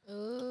listening.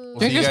 Ooh. We'll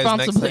Drink see you guys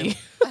next responsibly.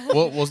 time.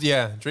 We'll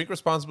yeah, drink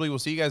responsibly. We'll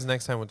see you guys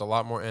next time with a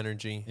lot more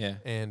energy. Yeah.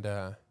 And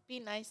Be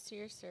nice to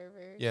your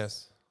servers.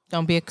 yes.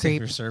 Don't be a Tip creep.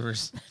 your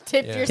servers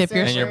Tip Yeah. your Tip your-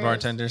 servers. and your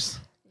bartenders.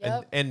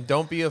 Yep. And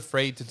don't be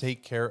afraid to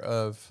take care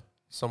of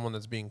someone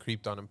that's being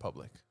creeped on in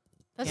public.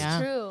 That's Yeah.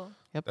 true.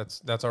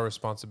 That's our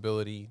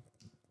responsibility,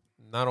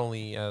 not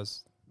only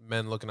as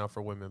men looking out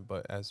for women,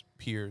 but as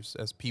peers,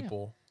 as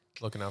people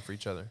looking out for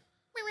each other.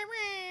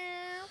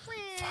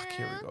 Fuck,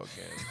 here we go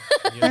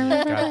again.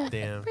 Yeah,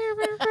 goddamn.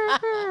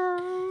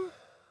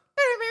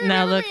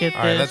 Now look at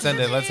All right, this. let's end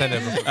it. Let's end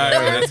it. All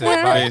right, That's it.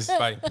 Bye. peace.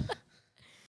 Bye.